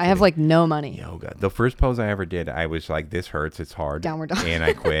 I'm just kidding. I have like no money. Yoga. The first pose I ever did, I was like, this hurts. It's hard. Downward dog. And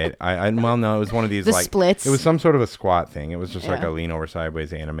I quit. Well, no, it was one of these the like splits. It was some sort of a squat thing. It was just like a lean over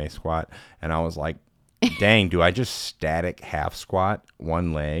sideways anime squat. And I was like, dang, do I just static half squat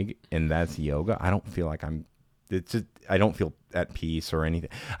one leg and that's yoga? I don't feel like I don't feel at peace or anything.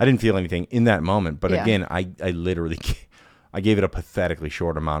 I didn't feel anything in that moment. But again, I literally, I gave it a pathetically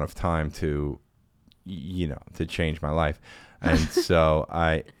short amount of time to change my life. And so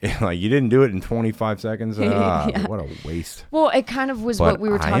you didn't do it in 25 seconds. Yeah. What a waste. Well, it kind of was what we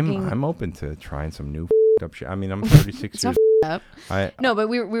were talking. I'm open to trying some new up shit. I mean, I'm 36 years old. No, but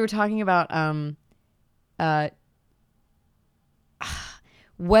we were talking about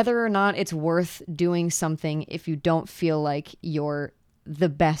whether or not it's worth doing something if you don't feel like you're the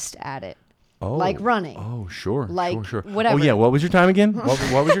best at it. Oh, like running. Oh, sure. Like sure. whatever. Oh, yeah. What was your time again?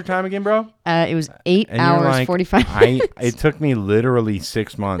 what was your time again, bro? It was 8 hours, 45 minutes. It took me literally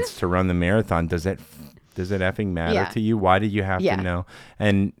 6 months to run the marathon. Does it effing matter to you? Why did you have to know?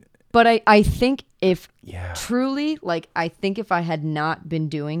 But I think if truly, like, I think if I had not been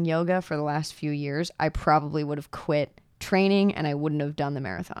doing yoga for the last few years, I probably would have quit training and I wouldn't have done the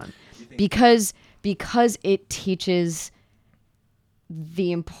marathon. Because it teaches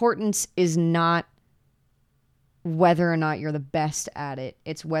the importance is not whether or not you're the best at it.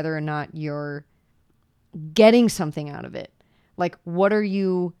 It's whether or not you're getting something out of it. Like,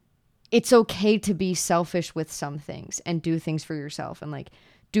 it's okay to be selfish with some things and do things for yourself and like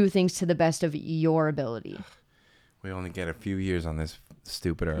do things to the best of your ability. We only get a few years on this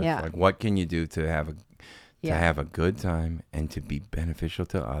stupid earth. Yeah. Like, what can you do to have a good time and to be beneficial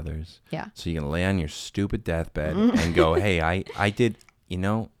to others? Yeah. So you can lay on your stupid deathbed and go, hey, I did,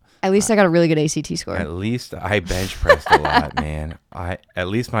 At least I got a really good ACT score. At least I bench pressed a lot, man. At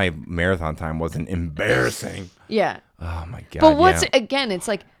least my marathon time wasn't embarrassing. Yeah. Oh my God. But again, it's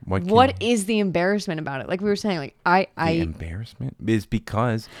like, what is the embarrassment about it? Like we were saying, like the embarrassment is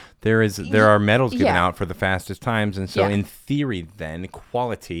because there are medals given out for the fastest times, and so in theory, then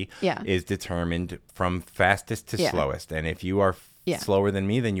quality is determined from fastest to slowest, and if you are slower than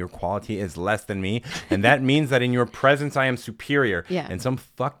me, then your quality is less than me, and that means that in your presence I am superior. And some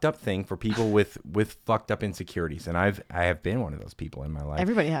fucked up thing for people with fucked up insecurities, and I have been one of those people in my life.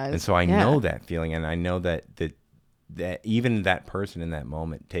 Everybody has, and so I know that feeling, and I know that even that person in that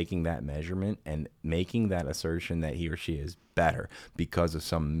moment taking that measurement and making that assertion that he or she is better because of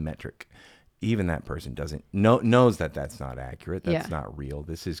some metric, even that person knows that that's not accurate. That's not real.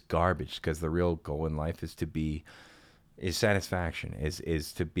 This is garbage, because the real goal in life is satisfaction,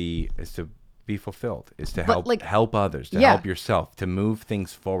 is to be fulfilled, is to help others, to help yourself, to move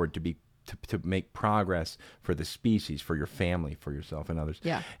things forward, to make progress for the species, for your family, for yourself and others.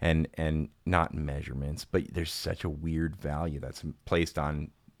 And not measurements, but there's such a weird value that's placed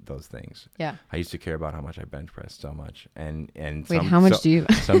on those things. I used to care about how much I bench pressed so much, and wait, how much do you?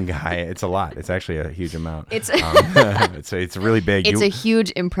 Some guy, it's a lot. It's actually a huge amount. It's really big. It's a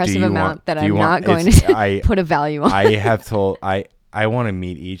huge, impressive amount that I'm not going to put a value on. I want to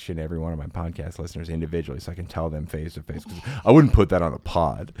meet each and every one of my podcast listeners individually, so I can tell them face to face. I wouldn't put that on a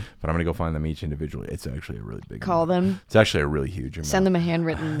pod, but I'm going to go find them each individually. It's actually a really big Call amount. them. It's actually a really huge amount. Send them a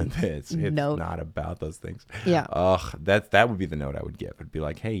handwritten it's note. Not about those things. Yeah. That would be the note I would give. It'd be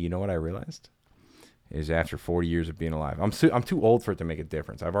like, hey, you know what I realized? Is after 40 years of being alive, I'm too old for it to make a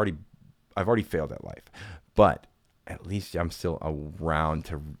difference. I've already failed at life, but at least I'm still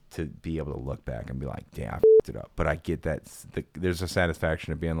around to be able to look back and be like, damn, I f***ed it up. But I get that there's a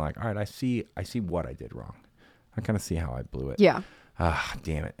satisfaction of being like, all right, I see what I did wrong. I kind of see how I blew it. Yeah.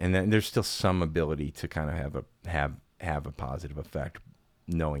 Damn it. And then there's still some ability to kind of have a positive effect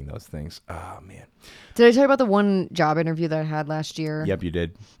knowing those things. Oh man. Did I tell you about the one job interview that I had last year? Yep, you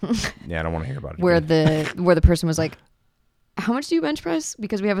did. Yeah, I don't want to hear about it. Where the person was like, how much do you bench press?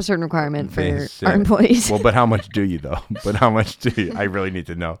 Because we have a certain requirement for our employees. Well, but how much do you though? But how much do you? I really need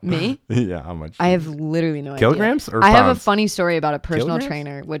to know. Me? Yeah, how much? I have literally no kilograms idea. or pounds? I have a funny story about a personal Kilograms?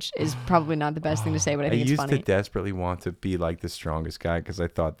 trainer, which is probably not the best thing to say, but I think it's funny. I used to desperately want to be like the strongest guy, because I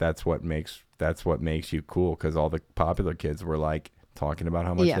thought that's what makes you cool, because all the popular kids were like talking about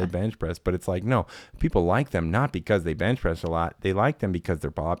how much they bench press, but it's like, no, people like them not because they bench press a lot, they like them because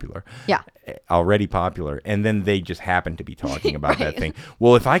they're popular, already popular, and then they just happen to be talking about that thing.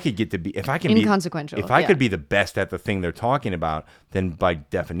 Well, if I can be inconsequential, if I could be the best at the thing they're talking about, then by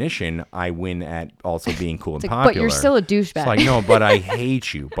definition I win at also being cool and popular. But you're still a douchebag. It's like, no, but I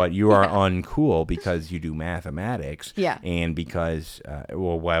hate you, but you are uncool because you do mathematics, and because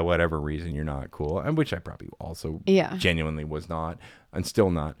whatever reason you're not cool, and which I probably also genuinely was not and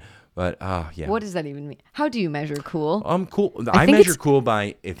still not. But what does that even mean? How do you measure cool? Cool. I measure cool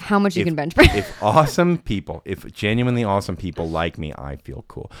by how much you can bench press. If genuinely awesome people like me, I feel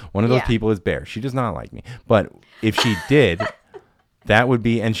cool. One of those people is Bear. She does not like me, but if she did, that would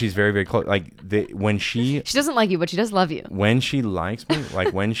be. And she's very, very close. Like when she doesn't like you, but she does love you. When she likes me,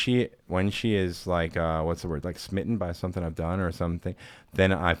 like when she is like what's the word? Like smitten by something I've done or something,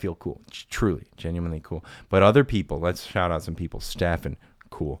 then I feel cool. Truly, genuinely cool. But other people, let's shout out some people. Stefan,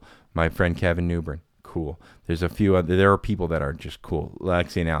 cool. My friend Kevin Newbern, cool. There's a few other. There are people that are just cool.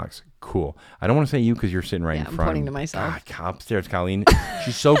 Lexi and Alex, cool. I don't want to say you because you're sitting right in front. I'm pointing to myself. Upstairs Colleen,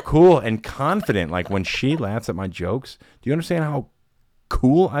 she's so cool and confident. Like when she laughs at my jokes, do you understand how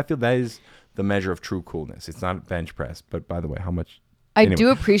cool I feel? That is the measure of true coolness. It's not bench press. But by the way, how much I do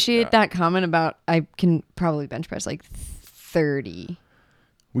appreciate that comment about I can probably bench press like 30.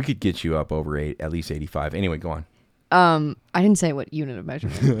 We could get you up over at least 85. Anyway, go on. I didn't say what unit of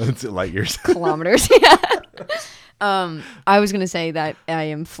measurement. It's light years. Kilometers. Yeah. I was gonna say that I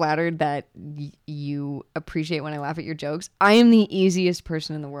am flattered that you appreciate when I laugh at your jokes. I am the easiest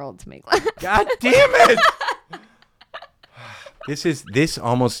person in the world to make laugh. God damn it! This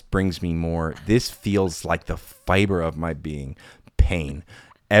almost brings me more. This feels like the fiber of my being. Pain.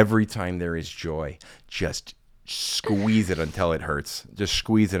 Every time there is joy, just squeeze it until it hurts. Just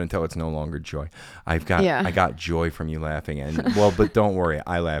squeeze it until it's no longer joy. I got joy from you laughing, and but don't worry,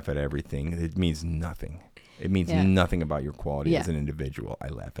 I laugh at everything. It means nothing. It means nothing about your quality as an individual. I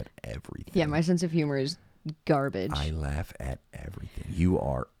laugh at everything. Yeah, my sense of humor is garbage. I laugh at everything. You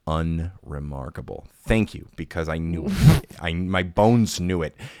are unremarkable. Thank you, because I knew it. My bones knew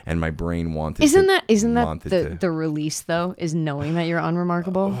it, and my brain wanted. Isn't that the release though? Is knowing that you're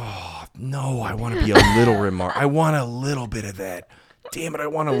unremarkable? Oh no, I want to be a little I want a little bit of that. Damn it, I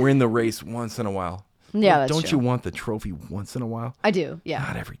want to win the race once in a while. Yeah, that's Don't true. you want the trophy once in a while? I do. Yeah,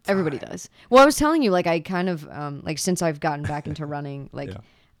 not every time. Everybody does. Well, I was telling you, like, I kind of like since I've gotten back into running, like,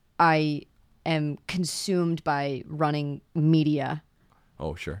 I am consumed by running media.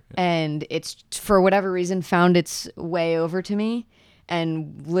 Oh, sure. Yeah. And it's, for whatever reason, found its way over to me.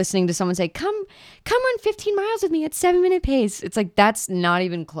 And listening to someone say, come run 15 miles with me at 7-minute pace. It's like, that's not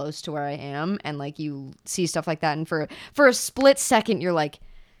even close to where I am. And like, you see stuff like that. And for a split second, you're like,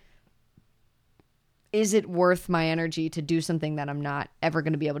 is it worth my energy to do something that I'm not ever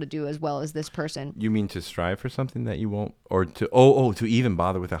going to be able to do as well as this person? You mean to strive for something that you won't, or to even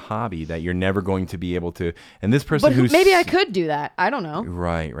bother with a hobby that you're never going to be able to? And this person but maybe I could do that. I don't know.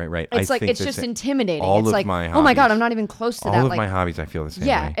 Right. It's like, it's just intimidating. It's like, my hobbies, oh my God, I'm not even close to that. All of my hobbies, I feel the same way.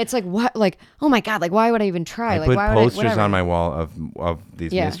 Yeah, it's like, what? Like, oh my God, like, why would I even try? I put posters on my wall of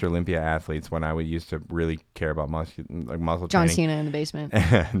these Mr. Olympia athletes when I used to really care about muscle John training. Cena in the basement.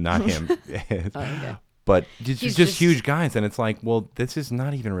 Not him. Okay. But just huge guys, and it's like, well, this is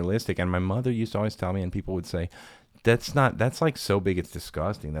not even realistic. And my mother used to always tell me, and people would say, that's like so big it's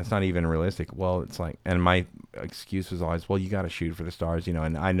disgusting. That's not even realistic. Well, it's like, and my excuse was always, well, you got to shoot for the stars, you know.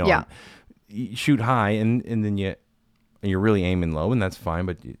 And I know, you shoot high, and then you're really aiming low, and that's fine.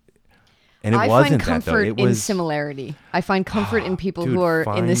 But I find comfort in similarity. I find comfort in people who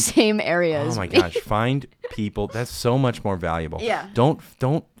are in the same areas. Oh my gosh, find people. That's so much more valuable. Yeah. Don't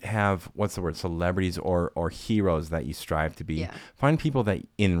have, what's the word, celebrities or heroes that you strive to be. Yeah. Find people that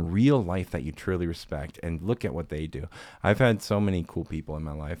in real life that you truly respect and look at what they do. I've had so many cool people in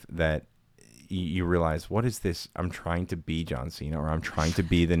my life that you realize, what is this? I'm trying to be John Cena, or I'm trying to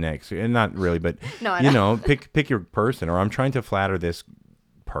be the next, and not really, but pick your person, or I'm trying to flatter this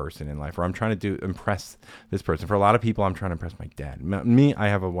person in life, or I'm trying to impress this person. For a lot of people, I'm trying to impress my dad. Me, I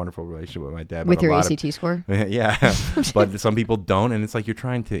have a wonderful relationship with my dad. With your ACT score? Yeah, but some people don't, and it's like you're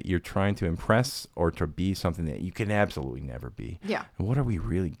trying to impress or to be something that you can absolutely never be. Yeah. And what are we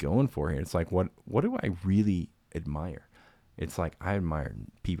really going for here? It's like, what do I really admire? It's like, I admire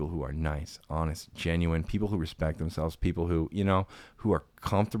people who are nice, honest, genuine, people who respect themselves, people who, who are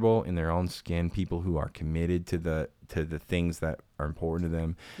comfortable in their own skin, people who are committed to the things that are important to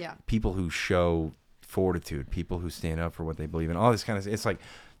them. Yeah. People who show fortitude, people who stand up for what they believe in, all this kind of, it's like,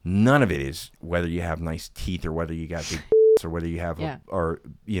 none of it is whether you have nice teeth or whether you got big or whether you have or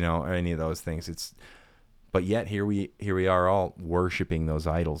any of those things. But yet here we are all worshiping those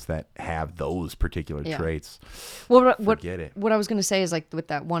idols that have those particular traits. Well, Forget it. What I was going to say is, like, with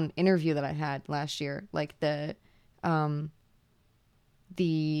that one interview that I had last year, like the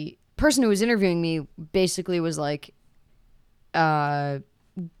person who was interviewing me basically was like going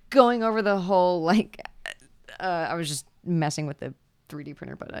over the whole, like, I was just messing with the 3D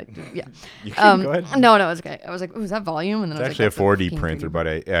printer, but You can go ahead. No, it's okay. I was like, was that volume? And then it's I was actually like, a 4D printer, but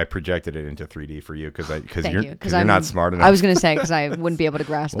I projected it into 3D for you because you're I'm not smart enough. I was going to say, because I wouldn't be able to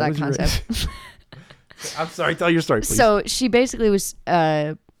grasp that concept. I'm sorry. Tell your story, please. So she basically was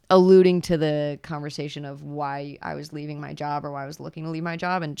alluding to the conversation of why I was leaving my job, or why I was looking to leave my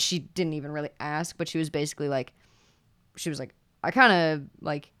job, and she didn't even really ask, but she was basically like, I kind of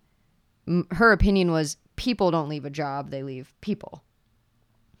like, her opinion was, people don't leave a job, they leave people.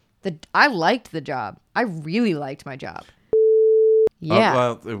 I liked the job. I really liked my job. Yeah.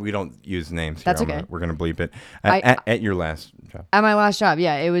 Well, we don't use names here. That's okay. We're going to bleep it. At your last job. At my last job,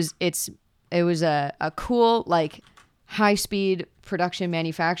 yeah. It was a cool, like, high-speed production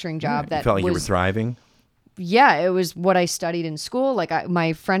manufacturing job that you felt like you were thriving? yeah, it was what I studied in school. Like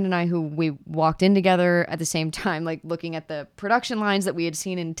my friend and I, who we walked in together at the same time, like looking at the production lines that we had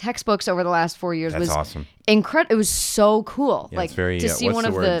seen in textbooks over the last 4 years. That's was awesome. Incredible. It was so cool. Yeah, like it's very, to see what's one the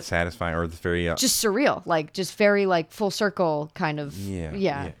of word? the Satisfying, or it's very just surreal, like just very like full circle kind of.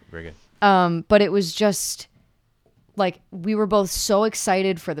 Yeah, very good. But it was just like we were both so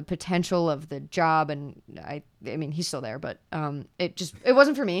excited for the potential of the job, and I mean he's still there, but it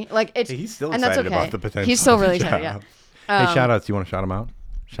wasn't for me. Like it's he's still and excited that's okay. about the potential. He's still really excited. Yeah. Hey, shout outs. You want to shout him out?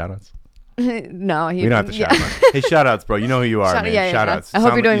 Shout outs. No, we don't have to shout him out. Hey, shout outs, bro. You know who you are, man. Shout outs. I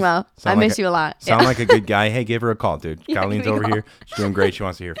hope you're doing well. I miss you a lot. Sound like a good guy. Hey, give her a call, dude. Colleen's over here. She's doing great. She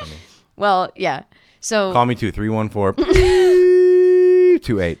wants to hear from me. Well, yeah. So call me too.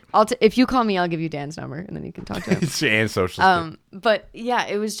 314-28. If you call me, I'll give you Dan's number, and then you can talk to him. And social. But yeah,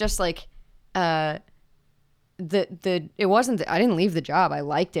 it was just like, it wasn't. I didn't leave the job. I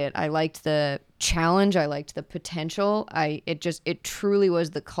liked it. I liked the challenge. I liked the potential. It truly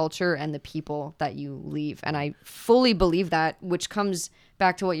was the culture and the people that you leave, and I fully believe that. Which comes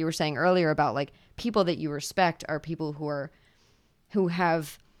back to what you were saying earlier about like people that you respect are people who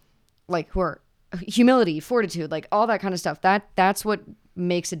have humility, fortitude, like all that kind of stuff. That's what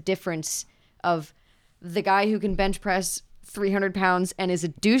makes a difference of the guy who can bench press 300 pounds and is a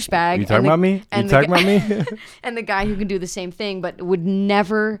douchebag. You talking about me? You talking about me? And the guy who can do the same thing but would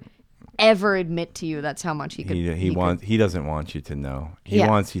never ever admit to you that's how much he could. He doesn't want you to know. He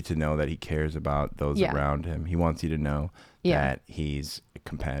wants you to know that he cares about those around him. He wants you to know that he's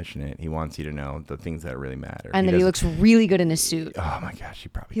compassionate. He wants you to know the things that really matter. And that he looks really good in his suit. Oh my gosh,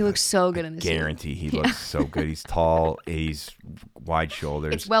 he looks so good in his suit. Guarantee he looks so good. He's tall. He's wide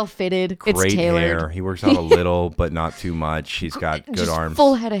shoulders. It's well fitted. Great it's tailored. hair. He works out a little, but not too much. He's got good arms.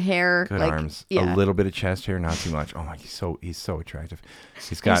 Full head of hair. Good arms. A little bit of chest hair, not too much. Oh my, he's so attractive.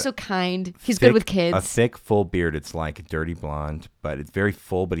 He's so kind. He's good with kids. A thick, full beard. It's like a dirty blonde, but it's very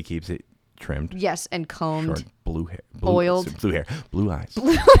full. But he keeps it trimmed. Yes, and combed. Short, blue hair. Oiled. Blue hair. Blue eyes.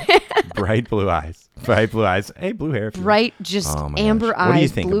 Bright blue eyes. Bright blue eyes. Hey, blue hair. Bright, just amber eyes. What do you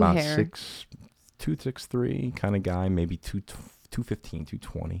think blue about hair. 2'6" kind of guy? Maybe 215,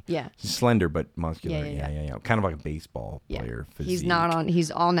 220. Yeah. Slender but muscular. Yeah. Kind of like a baseball player physique.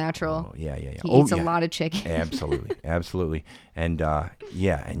 He's all natural. Oh, yeah. He eats a lot of chicken. Absolutely. And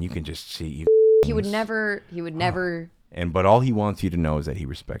and you can just see. He would never. But all he wants you to know is that he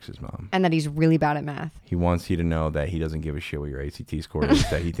respects his mom. And that he's really bad at math. He wants you to know that he doesn't give a shit what your ACT score is,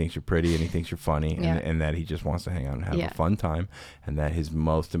 that he thinks you're pretty and he thinks you're funny, and that he just wants to hang out and have a fun time, and that his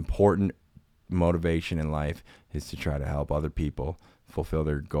most important motivation in life is to try to help other people fulfill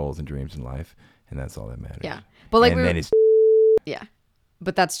their goals and dreams in life, and that's all that matters. Yeah. But like yeah.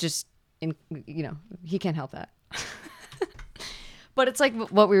 But that's just he can't help that. But it's like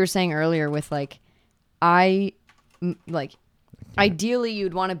what we were saying earlier with ideally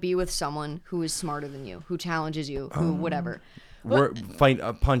you'd want to be with someone who is smarter than you, who challenges you, who whatever.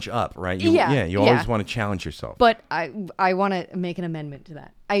 Punch up, right? You always want to challenge yourself. But I want to make an amendment to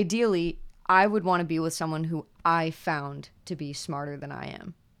that. Ideally, I would want to be with someone who I found to be smarter than I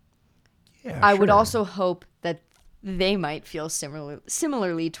am. Yeah, I would also hope that they might feel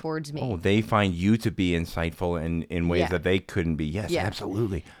similarly towards me. Oh, they find you to be insightful in ways that they couldn't be. Yes,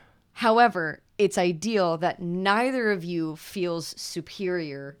 absolutely. However, it's ideal that neither of you feels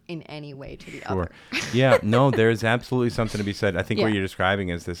superior in any way to the other. Yeah, no, there's absolutely something to be said. I think what you're describing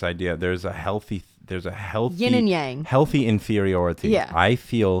is this idea. There's a healthy yin and yang, healthy inferiority. Yeah. I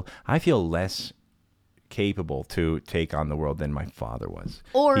feel less capable to take on the world than my father was.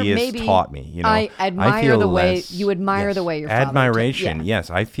 Or he maybe has taught me. I admire the way you admire the way your father admiration. did. Yes,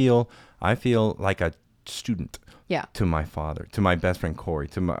 I feel like a student. Yeah. To my father, to my best friend Corey,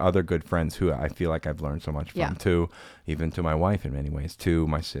 to my other good friends who I feel like I've learned so much from, to even to my wife in many ways, to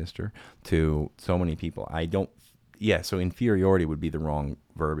my sister, to so many people. So inferiority would be the wrong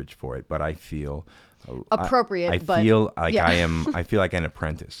verbiage for it, but I feel appropriate. I feel like I feel like an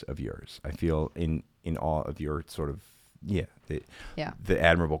apprentice of yours. I feel in awe of your sort of the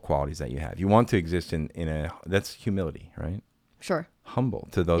admirable qualities that you have. You want to exist in that's humility, right? Sure. Humble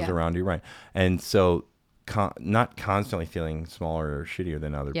to those around you, right? And so. Not constantly feeling smaller or shittier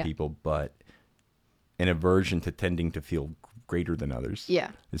than other people, but an aversion to tending to feel greater than others. Yeah,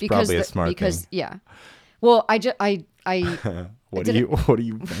 it's probably a smart thing. Yeah. Well, I what do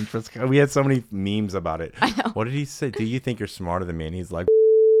you think? We had so many memes about it. I know. What did he say? Do you think you're smarter than me? And he's like,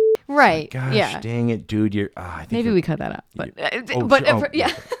 right. Gosh, dang it, dude. I think maybe we cut that out. But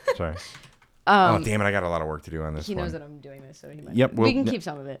sorry. Damn it! I got a lot of work to do on this. He knows that I'm doing this, so he might. Yep, we can keep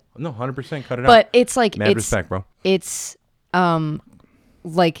some of it. No, 100%. Cut it out. But it's like mad respect, bro. It's Sorry.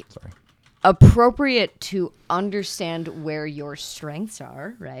 appropriate to understand where your strengths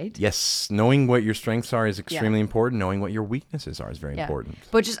are, right? Yes, knowing what your strengths are is extremely important. Knowing what your weaknesses are is very important.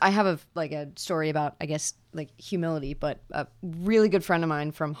 But I have a story about, I guess, like humility. But a really good friend of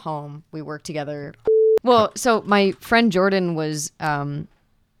mine from home, we worked together. Well, so my friend Jordan was,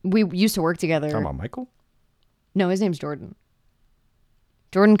 we used to work together. Talking about Michael? No, his name's Jordan.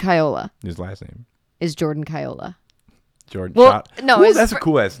 Jordan Kiola. His last name is Jordan Kiola. Jordan. Well, no, Ooh, that's a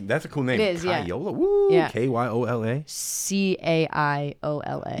cool name. It is, Kiola. Woo, yeah. Kyola.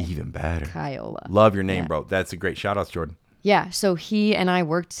 Caiola. Even better. Kiola. Love your name, bro. That's a great shout out, Jordan. Yeah. So he and I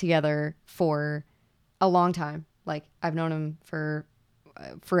worked together for a long time. Like I've known him for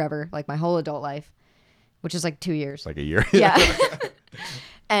forever, like my whole adult life, which is like 2 years. Like a year. Yeah.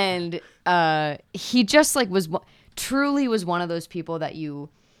 And he just like truly was one of those people that you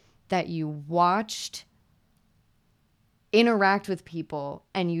watched interact with people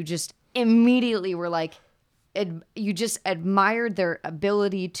and you just immediately were like, you just admired their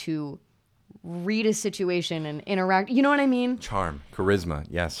ability to read a situation and interact. You know what I mean? Charm, charisma.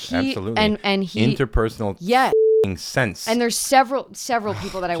 Yes, absolutely. And he interpersonal. Sense. And there's several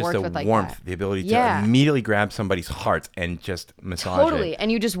people that I worked with like warmth, that. The ability to immediately grab somebody's heart and just massage totally. it.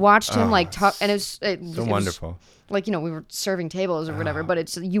 And you just watched him like talk, and it was wonderful. Like, you know, we were serving tables or whatever,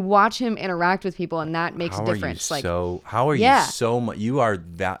 but you watch him interact with people, and that makes a difference. How are you so much? You are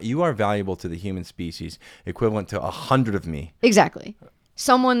valuable to the human species, equivalent to 100 of me. Exactly.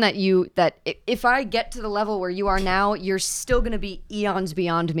 Someone that if I get to the level where you are now, you're still going to be eons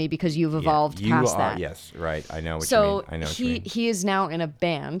beyond me because you've evolved past that. Yes, right. I know what you mean. I know what you mean. He is now in a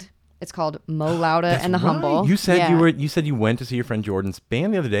band. It's called Mo Lauda and the Humble. You said you went to see your friend Jordan's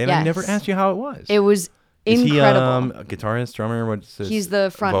band the other day, and I never asked you how it was. It was incredible. Is he a guitarist, drummer? What's his He's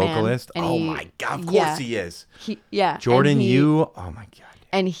the front vocalist. Man, oh my God! Of course he is. Jordan, oh my God!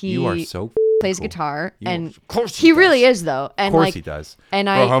 And you are so plays cool. guitar, and of course he really is though. And of course he does. And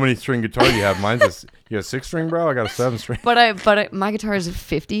bro, how many string guitar do you have? Mine's you have 6 string, bro. I got a 7 string. But my guitar is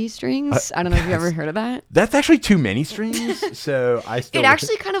 50 strings. I don't know if you ever heard of that. That's actually too many strings. So it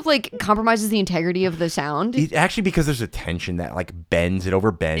actually kind of like compromises the integrity of the sound. It actually, because there's a tension that like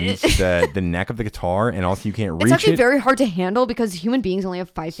overbends the neck of the guitar, and also you can't reach it. It's actually very hard to handle because human beings only have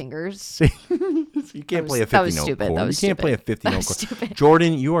 5 fingers. You can't play a 50 note chord. You can't play a 50 note chord.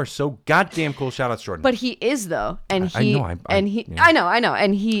 Jordan, you are so goddamn cool. Shout out to Jordan. But he is though, and I know,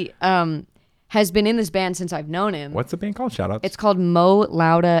 and he has been in this band since I've known him. What's the band called? Shout out. It's called Mo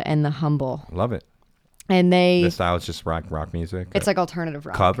Lauda and the Humble. Love it. And the style is just rock music. It's like alternative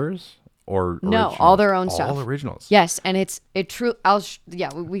rock. Covers or no, originals? all their own stuff. All originals. Yes, and it true.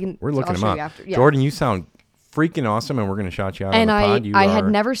 We can. We're looking them up. After. Yeah. Jordan, you sound freaking awesome, and we're going to shout you out and on the pod. I had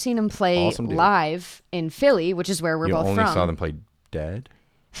never seen him play awesome live in Philly, which is where we're both from. You only saw them play dead?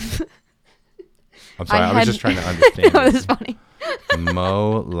 I'm sorry, I was just trying to understand. No, this is funny.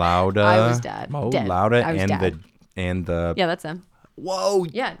 Mo Lauda. I was dead. Lauda and the yeah, that's them. Whoa.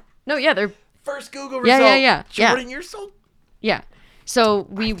 Yeah. No, yeah, they're first Google result. Yeah. Jordan, you're so. Yeah. So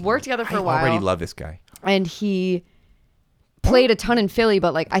we worked together for a while. I already love this guy. And he played a ton in Philly,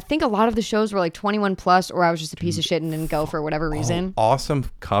 but like I think a lot of the shows were like 21 plus, or I was just a piece of shit and didn't go for whatever reason. Awesome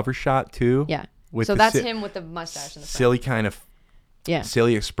cover shot too. Yeah. So that's him with the mustache in the front. Silly kind of. Yeah.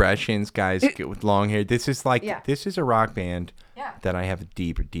 Silly expressions, guys with long hair. This is this is a rock band that I have a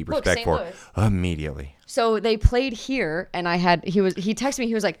deep respect for. Louis. Immediately. So they played here, and he texted me.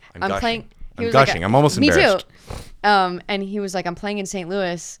 He was like, "I'm playing." I'm gushing. I'm almost embarrassed. Me too. And he was like, "I'm playing in St.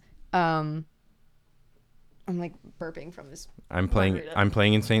 Louis." I'm like burping from this. I'm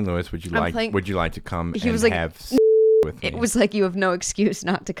playing in St. Louis. Would you like to come he and was like, have with me? It was like, you have no excuse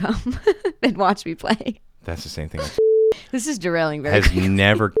not to come and watch me play. That's the same thing. This is derailing very quickly.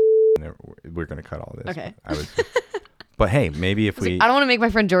 Never. We're gonna cut all this. Okay. But hey, maybe if we. I don't want to make my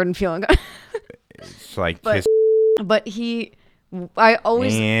friend Jordan feel uncomfortable. It's like. But I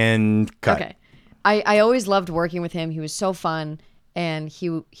always. And cut. Okay. I always loved working with him. He was so fun, and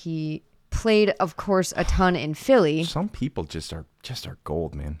he played, of course, a ton in Philly. Some people just are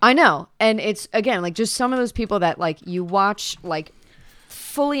gold, man. I know, and it's again like just some of those people that like you watch like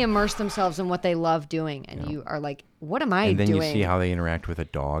fully immerse themselves in what they love doing, and you are like, what am I doing? And then you see how they interact with a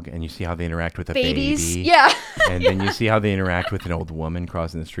dog, and you see how they interact with a babies. baby. Yeah. And then you see how they interact with an old woman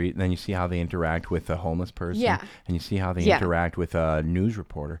crossing the street, and then you see how they interact with a homeless person. Yeah. And you see how they interact with a news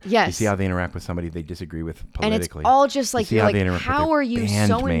reporter. Yes. You see how they interact with somebody they disagree with politically. And it's all just like, you're like, how are you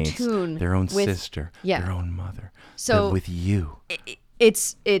so in tune their own with, sister, their own mother, so with you.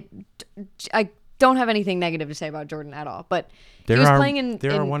 I don't have anything negative to say about Jordan at all, but there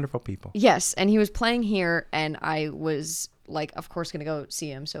are wonderful people. Yes, and he was playing here, and I was like, of course, gonna go see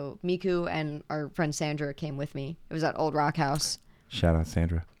him. So Miku and our friend Sandra came with me. It was at Old Rock House. Shout out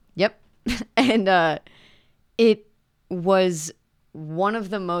Sandra. Yep. And it was one of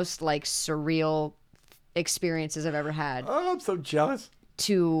the most like surreal experiences I've ever had. Oh, I'm so jealous.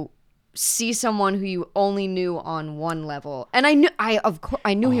 To see someone who you only knew on one level, and I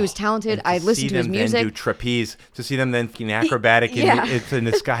knew he was talented. I listened to his music. Then do trapeze, to see them then acrobatic it's in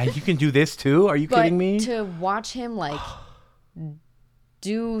the sky. You can do this too? Are you kidding me? To watch him like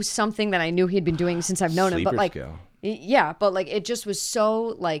do something that I knew he'd been doing since I've known him, but like skill. Yeah, but like it just was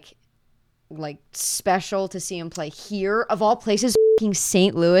so like special to see him play here of all places, fucking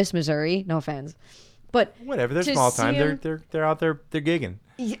St. Louis, Missouri. No offense, but whatever. They're small time. They're out there. They're gigging.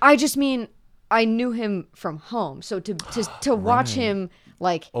 I just mean I knew him from home, so to watch him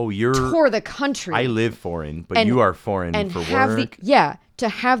like tour the country. I live foreign, but you are foreign and for work. To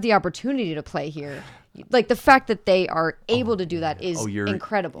have the opportunity to play here. Like the fact that they are able to do that is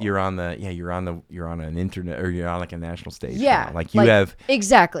incredible. You're on an internet, or you're on like a national stage. Yeah. Now. Like you have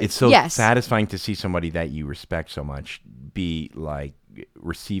exactly. It's so satisfying to see somebody that you respect so much be like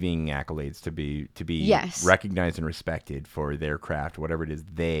receiving accolades, to be recognized and respected for their craft, whatever it is.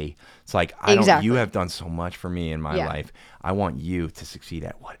 It's like you have done so much for me in my life. I want you to succeed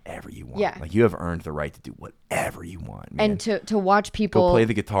at whatever you want. Yeah. Like you have earned the right to do whatever you want, man. And to watch people go play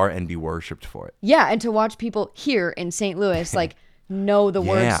the guitar and be worshipped for it. Yeah, and to watch people here in St. Louis like know the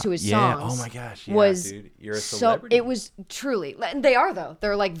words to his songs. Oh my gosh. Yeah, dude. You're a celebrity. So it was truly, they are though.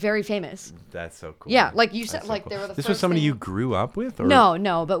 They're like very famous. That's so cool. Yeah, like you said, like they were the This first was somebody thing. you grew up with, or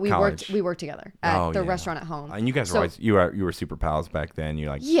no, but we college? worked together at the restaurant at home. And you guys were always you were super pals back then. You're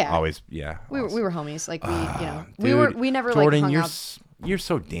like always we were homies. Like dude, we never Jordan, like hung out. You're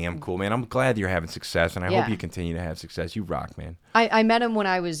so damn cool, man. I'm glad you're having success, and I hope you continue to have success. You rock, man. I met him when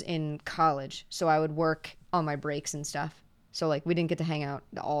I was in college, so I would work on my breaks and stuff. So, like, we didn't get to hang out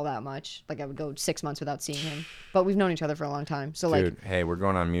all that much. Like, I would go 6 months without seeing him. But we've known each other for a long time. So, dude, hey, we're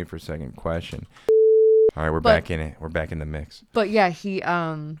going on mute for a second. Question. All right, we're back in it. We're back in the mix. But, yeah, the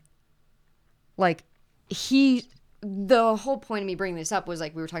whole point of me bringing this up was,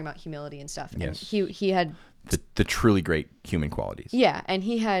 like, we were talking about humility and stuff. And yes. He had... The truly great human qualities. Yeah, and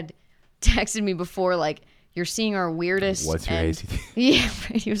he had texted me before, like, you're seeing our weirdest. What's your hazy? Yeah,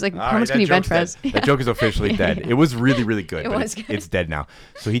 he was like, "How much can you bench press?" That joke is officially dead. It was really, really good. It was good. It's dead now.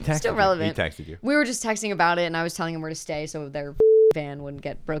 So he texted. Still relevant. He texted you. We were just texting about it, and I was telling him where to stay, so their van wouldn't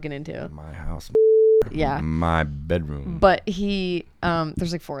get broken into. My house. Yeah. My bedroom. But he,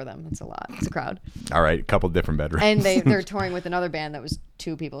 there's like 4 of them. It's a lot. It's a crowd. All right, a couple different bedrooms. And they're touring with another band that was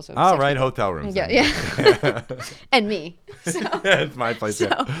 2 people. So all right, hotel rooms. Yeah. And me. So, it's my place. So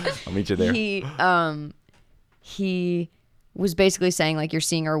I'll meet you there. He was basically saying, like, you're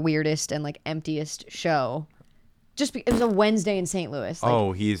seeing our weirdest and, like, emptiest show. It was a Wednesday in St. Louis.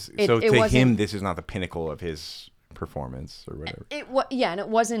 Like, to him, this is not the pinnacle of his performance or whatever. And it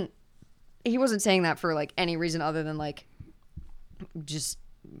wasn't, he wasn't saying that for, like, any reason other than, like, just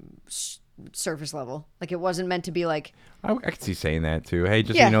surface level. Like, it wasn't meant to be, like... I could see saying that, too. Hey,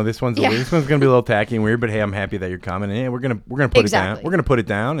 just, this one's going to be a little tacky and weird, but hey, I'm happy that you're coming. And we're going to put it down. We're going to put it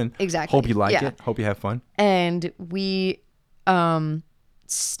down and hope you like it. Hope you have fun. And we, of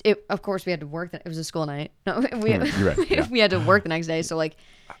course, we had to work. It was a school night. No, we had to work the next day. So, like...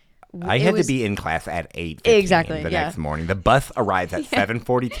 I had to be in class at 8:15 the next morning. The bus arrives at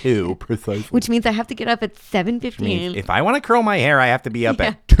 7:42 precisely. Which means I have to get up at 7:15. If I want to curl my hair, I have to be up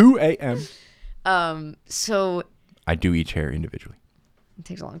at 2 a.m. So I do each hair individually. It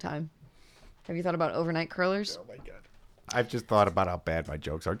takes a long time. Have you thought about overnight curlers? Oh my god. I've just thought about how bad my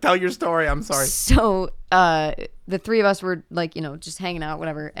jokes are. Tell your story. I'm sorry. So the 3 of us were like, just hanging out,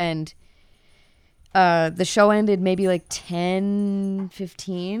 whatever, and the show ended maybe like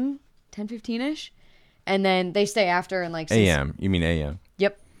 10:15-ish, and then they stay after and like a.m. You mean a.m.?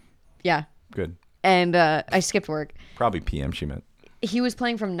 Yep. Yeah. Good. And I skipped work. Probably p.m. she meant. He was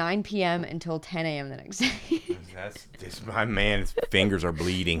playing from 9 p.m. until 10 a.m. the next day. My man's fingers are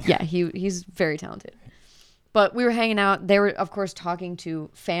bleeding. Yeah, he's very talented. But we were hanging out. They were, of course, talking to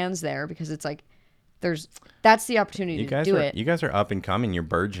fans there because it's like that's the opportunity to do it. You guys are up and coming. You're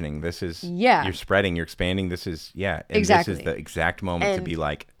burgeoning. This is you're spreading. You're expanding. This is and exactly. This is the exact moment to be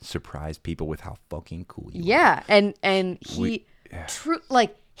like surprise people with how fucking cool you are. Yeah, and he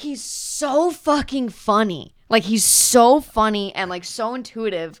he's so fucking funny. Like he's so funny and like so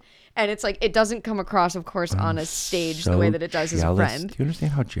intuitive. And it's like it doesn't come across, of course, on a stage the way that it does as a friend. Do you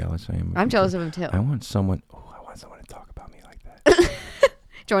understand how jealous I am? I'm jealous of him too. I want someone to talk about me like that.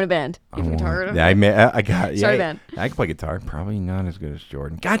 Join a band. You can guitar. I got. Sorry, band. I can play guitar. Probably not as good as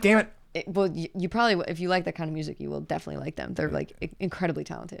Jordan. God damn it! Well, you probably, if you like that kind of music, you will definitely like them. They're like incredibly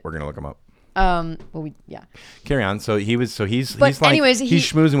talented. We're gonna look them up. Yeah. Carry on. So he's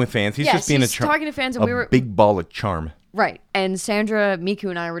schmoozing with fans. He's just being talking to fans, and we were big ball of charm. Right. And Sandra, Miku,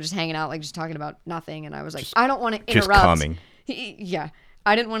 and I were just hanging out, like just talking about nothing. And I was like, I don't want to interrupt. Just coming. Yeah.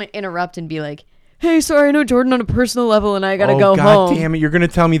 I didn't want to interrupt and be like, hey, sorry, I know Jordan on a personal level, and I gotta go God home. God damn it! You're gonna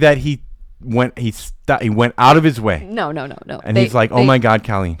tell me that he went out of his way. No. And he's like, oh my God,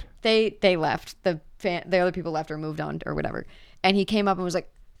 Colleen. They left. The other people left or moved on or whatever. And he came up and was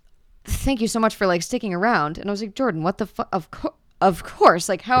like, thank you so much for like sticking around. And I was like, Jordan, what the fuck? Of course.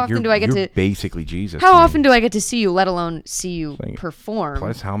 Like, how often do I get to basically Jesus? How often do I get to see you, let alone see you perform?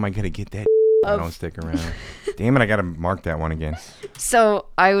 Plus, how am I gonna get that? I don't stick around. Damn it! I gotta mark that one again. So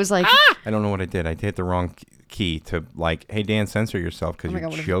I was like, I don't know what I did. I hit the wrong key to like, hey Dan, censor yourself because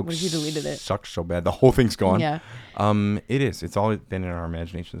your jokes suck so bad. The whole thing's gone. Yeah. It is. It's always been in our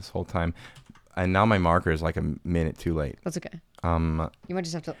imagination this whole time, and now my marker is like a minute too late. That's okay. You might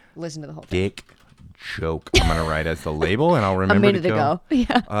just have to listen to the whole thing. Dick joke. I'm gonna write as the label, and I'll remember a minute ago.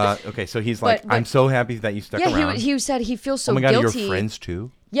 Yeah. Okay. So he's like, I'm so happy that you stuck around. Yeah. He said he feels so guilty. Oh my God, guilty. you're friends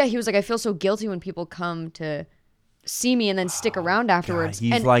too. Yeah. He was like, I feel so guilty when people come to see me and then stick around afterwards. God,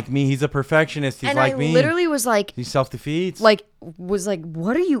 he's like me. He's a perfectionist. He's like me. And I literally was like, he self-defeats. Like,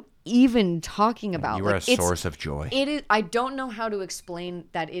 what are you even talking about? You are a source of joy. It is. I don't know how to explain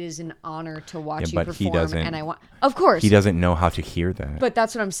that it is an honor to watch you but perform. He doesn't, and I want, of course, he doesn't know how to hear that. But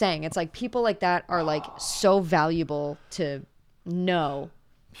that's what I'm saying. It's like people like that are like so valuable to know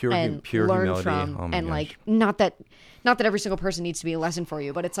pure learn humility. from, and gosh. Like not that every single person needs to be a lesson for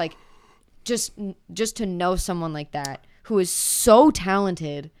you, but it's like just to know someone like that who is so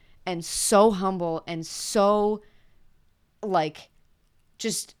talented and so humble and so like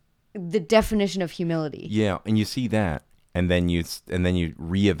just the definition of humility. Yeah, and you see that, and then you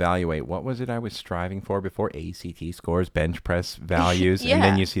reevaluate what was it I was striving for before. ACT scores, bench press values, and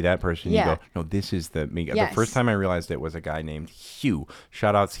then you see that person, you go, no, this is me. Yes. The first time I realized it was a guy named Hugh.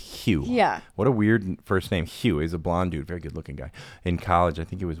 Shout outs Hugh. Yeah. What a weird first name. Hugh is a blonde dude, very good looking guy. In college, I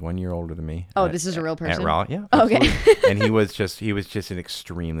think he was 1 year older than me. Oh, this is a real person? At Raleigh, yeah. Okay. And he was just an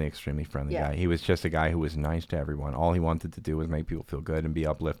extremely, extremely friendly guy. He was just a guy who was nice to everyone. All he wanted to do was make people feel good and be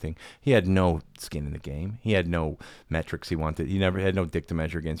uplifting. He had no skin in the game. He had no metrics he wanted. He never had no dick to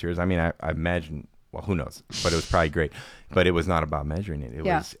measure against yours. I mean, I imagine, well, who knows? But it was probably great. But it was not about measuring it. It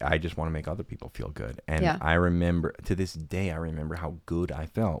was, I just want to make other people feel good. And I remember, to this day, how good I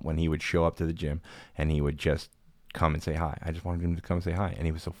felt when he would show up to the gym and he would just come and say hi. I just wanted him to come and say hi. And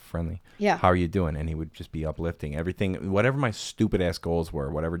he was so friendly. Yeah. How are you doing? And he would just be uplifting. Everything, whatever my stupid ass goals were,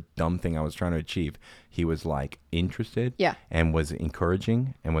 whatever dumb thing I was trying to achieve, he was like interested and was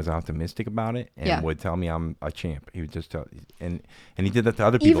encouraging and was optimistic about it and would tell me I'm a champ. He would just tell, and he did that to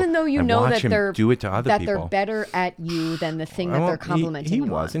other people. Even though you know that they're do it to other people. They're better at you than the thing that they're complimenting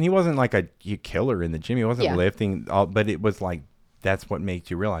you on. And he wasn't like a killer in the gym. He wasn't lifting, but it was like, that's what makes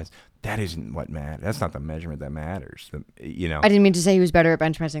you realize that isn't what matters. That's not the measurement that matters. I didn't mean to say he was better at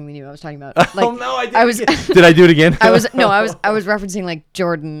bench pressing than you. I was talking about. Like, oh no, I did. Did I do it again? I was referencing like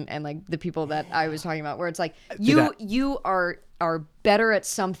Jordan and like the people that I was talking about, where it's like you are better at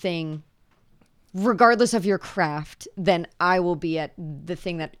something, regardless of your craft, than I will be at the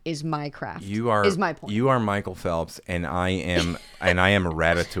thing that is my craft. Is my point. You are Michael Phelps, and I am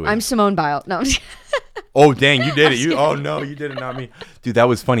Ratatouille. I'm Simone Biles. No. Oh dang, you did it! Oh no, you did it, not me, dude. That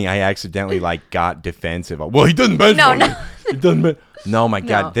was funny. I accidentally got defensive. Well, he doesn't bench. No. He doesn't. No, my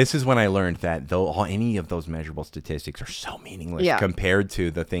God, this is when I learned that any of those measurable statistics are so meaningless compared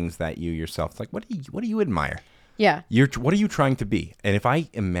to the things that you yourself. It's like, what do you admire? Yeah. What are you trying to be? And if I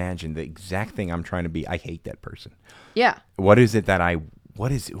imagine the exact thing I'm trying to be, I hate that person. Yeah. What is it that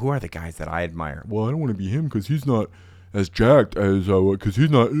who are the guys that I admire? Well, I don't want to be him because he's not as jacked as because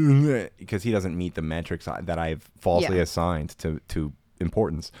he doesn't meet the metrics that I've falsely assigned to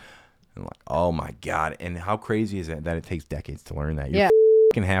importance. And like, oh my God. And how crazy is it that it takes decades to learn that? You're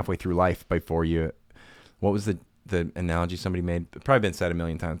fucking halfway through life before you, what was the analogy somebody made? It's probably been said a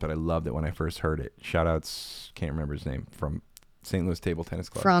million times, but I loved it when I first heard it. Shout outs, can't remember his name, from St. Louis Table Tennis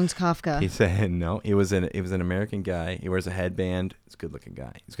Club. Franz Kafka. He said, no, it was an American guy. He wears a headband. He's a good looking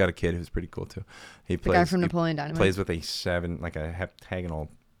guy. He's got a kid who's pretty cool too. The guy from Napoleon Dynamite. Plays with a heptagonal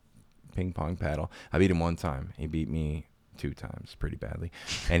ping pong paddle. I beat him one time. He beat me 2 times pretty badly.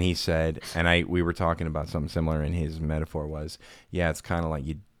 And he said, we were talking about something similar, and his metaphor was, it's kind of like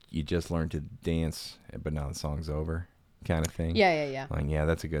you just learned to dance, but now the song's over. Kind of thing. Yeah. Like,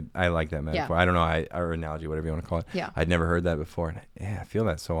 that's a good, I like that metaphor. I don't know, or analogy, whatever you want to call it. Yeah. I'd never heard that before. And I feel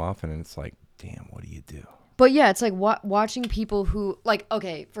that so often, and it's like, damn, what do you do? But yeah, it's like watching people who like,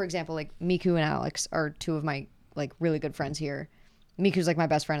 okay, for example, like Miku and Alex are two of my like really good friends here. Miku's like my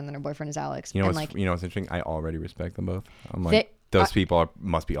best friend, and then her boyfriend is Alex. You know, what's interesting? I already respect them both. I'm like, those people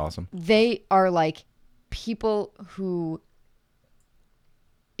must be awesome. They are like people who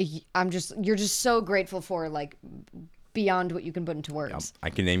you're just so grateful for, like beyond what you can put into words. I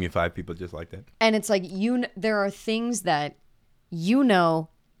can name you 5 people just like that. And it's like there are things that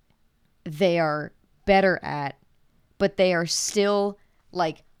they are better at, but they are still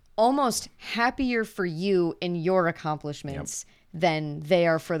like almost happier for you in your accomplets than they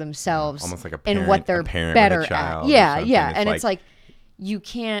are for themselves. Almost like a parent, and what they're better at. Yeah, and it's like you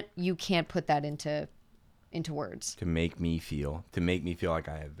can't put that into words. To make me feel like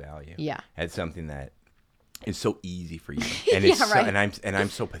I have value. Yeah. It's something that is so easy for you, and it's right. and I'm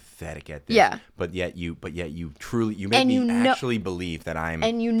so pathetic at this. Yeah. But yet you truly make me actually believe that I'm.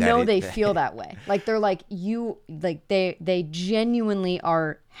 And they feel that way. Like they're like you. Like they genuinely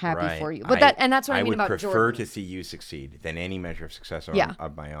are happy for you. But that's what I mean about Jordan. I would prefer to see you succeed than any measure of success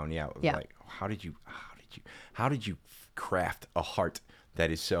of my own. Yeah. It was like, how did you craft a heart that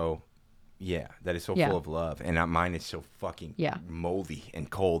is so. Yeah, that is so full of love, and mine is so fucking moldy and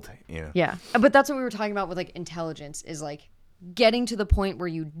cold. You know? Yeah, but that's what we were talking about with like intelligence is like getting to the point where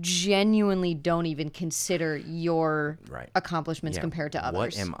you genuinely don't even consider your accomplishments compared to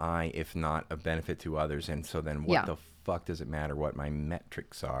others. What am I if not a benefit to others? And so then what the fuck does it matter what my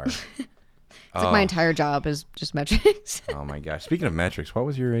metrics are? It's like my entire job is just metrics. Oh my gosh! Speaking of metrics, what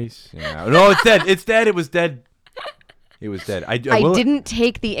was your race? Yeah. No, it's dead. It's dead. It was dead. It was dead. I didn't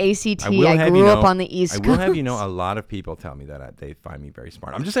take the ACT. I grew up on the East Coast. I will have you know, a lot of people tell me that they find me very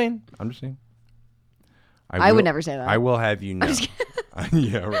smart. I'm just saying. I would never say that. I will have you know.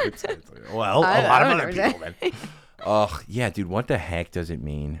 Yeah, right. Well, a lot of other people then. Oh, yeah, dude, what the heck does it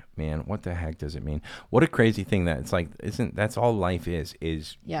mean, man? What the heck does it mean? What a crazy thing that it's like, that's all life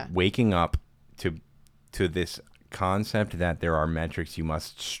is waking up to this concept that there are metrics you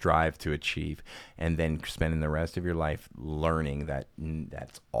must strive to achieve, and then spending the rest of your life learning that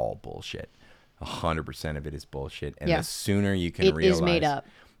that's all bullshit. 100% of it is bullshit, and the sooner you can realize it is made up.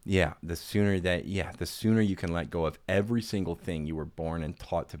 Yeah, the sooner you can let go of every single thing you were born and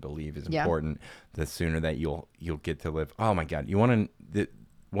taught to believe is important, the sooner that you'll get to live. Oh my God,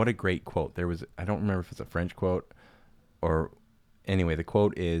 what a great quote. There was, I don't remember if it's a French quote or anyway, the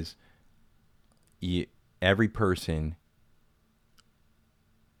quote is every person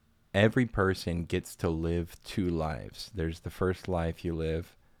gets to live 2 lives. There's the first life you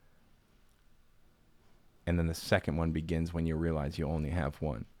live, and then the second one begins when you realize you only have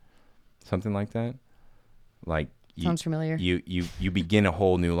one. Something like that. Like sounds familiar. You begin a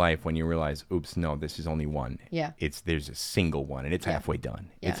whole new life when you realize, oops, no, this is only one. Yeah. There's a single one, and it's halfway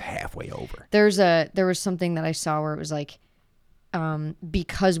done. Yeah. It's halfway over. There was something that I saw where it was like,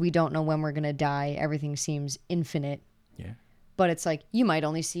 because we don't know when we're going to die, everything seems infinite. Yeah. But it's like, you might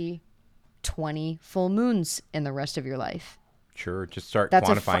only see 20 full moons in the rest of your life. Sure. Just start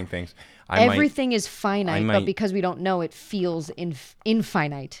quantifying things. Everything is finite, but because we don't know, it feels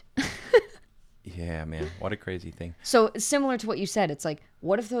infinite. Yeah, man. What a crazy thing. So similar to what you said, it's like,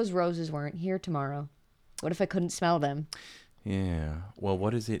 what if those roses weren't here tomorrow? What if I couldn't smell them? Yeah. Well, what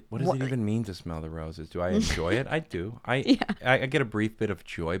does it even mean to smell the roses? Do I enjoy it? I do. I get a brief bit of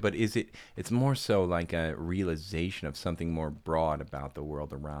joy, but it's more so like a realization of something more broad about the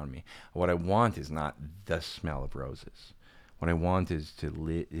world around me. What I want is not the smell of roses. What I want is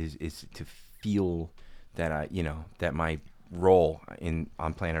to feel that that my role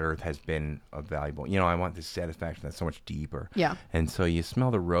on planet Earth has been valuable. I want this satisfaction that's so much deeper. Yeah. And so you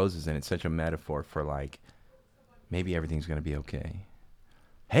smell the roses, and it's such a metaphor for like, maybe everything's going to be okay.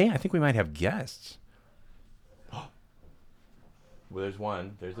 Hey, I think we might have guests. Well, there's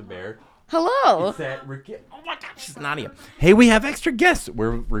one. There's a bear. Hello. It's that Ricky. Oh my gosh, it's Nadia. Hey, we have extra guests. We're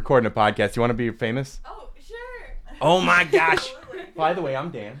recording a podcast. You want to be famous? Oh, sure. Oh my gosh. By the way, I'm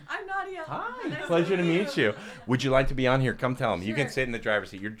Dan. I'm Nadia. Hi. Nice pleasure to meet you. Would you like to be on here? Come tell them. Sure. You can sit in the driver's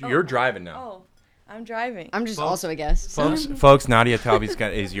seat. You're driving now. Oh. I'm driving. I'm just also a guest. Folks, Nadia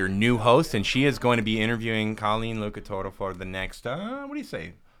Talby is your new host, and she is going to be interviewing Colleen Lucatoro for the next, what do you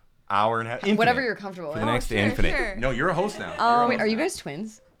say, hour and a half? Infinite. Whatever you're comfortable with. For the next Infinite. Sure. No, you're a host now. Wait, are you guys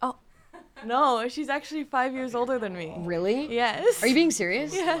twins? Oh, no, she's actually 5 years older than me. Really? Yes. Are you being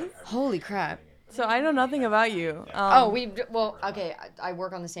serious? Yes. Holy crap. So I know nothing about you. Okay, I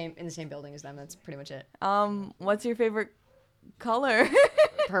work in the same building as them. That's pretty much it. What's your favorite color?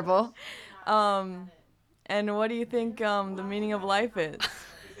 Purple. And what do you think the meaning of life is?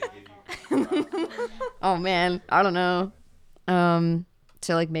 Oh man, I don't know.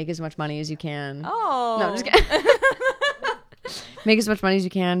 to like make as much money as you can. Oh. No, I'm just kidding. Make as much money as you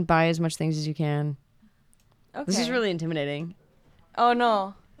can. Buy as much things as you can. Okay. This is really intimidating. Oh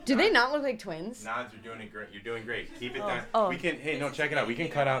no. Do they not look like twins? Nods, you're doing it great. You're doing great. Keep it down. Oh. We can. Hey, no, check it out. We can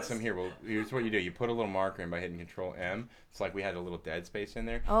cut out some here. Well, here's what you do. You put a little marker in by hitting Control M. It's like we had a little dead space in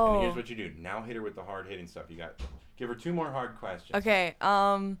there. Oh. And here's what you do. Now hit her with the hard hitting stuff. You got. Give her 2 more hard questions. Okay.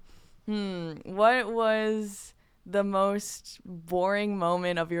 What was the most boring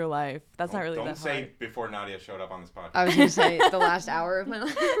moment of your life? That's not really that hard. Don't say before Nadia showed up on this podcast. I was going to say the last hour of my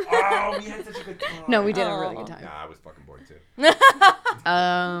life. Oh, we had such a good time. No, we did a really good time. Nah, I was fucking bored too.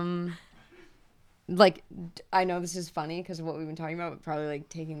 Like, I know this is funny because of what we've been talking about, but probably like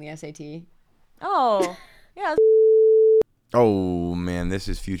taking the SAT. Oh, yeah. Oh, man, this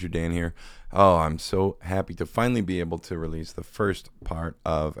is Future Dan here. Oh, I'm so happy to finally be able to release the first part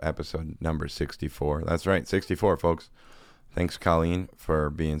of episode number 64. That's right, 64, folks. Thanks, Colleen, for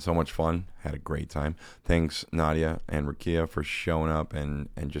being so much fun. Had a great time. Thanks, Nadia and Rakia, for showing up and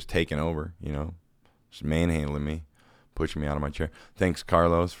just taking over, you know, just manhandling me, pushing me out of my chair. Thanks,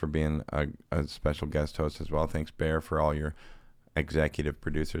 Carlos, for being a special guest host as well. Thanks, Bear, for all your executive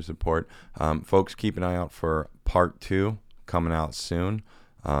producer support. Folks, keep an eye out for part 2 coming out soon.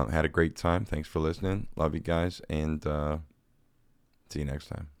 Had a great time. Thanks for listening. Love you guys, and see you next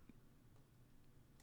time.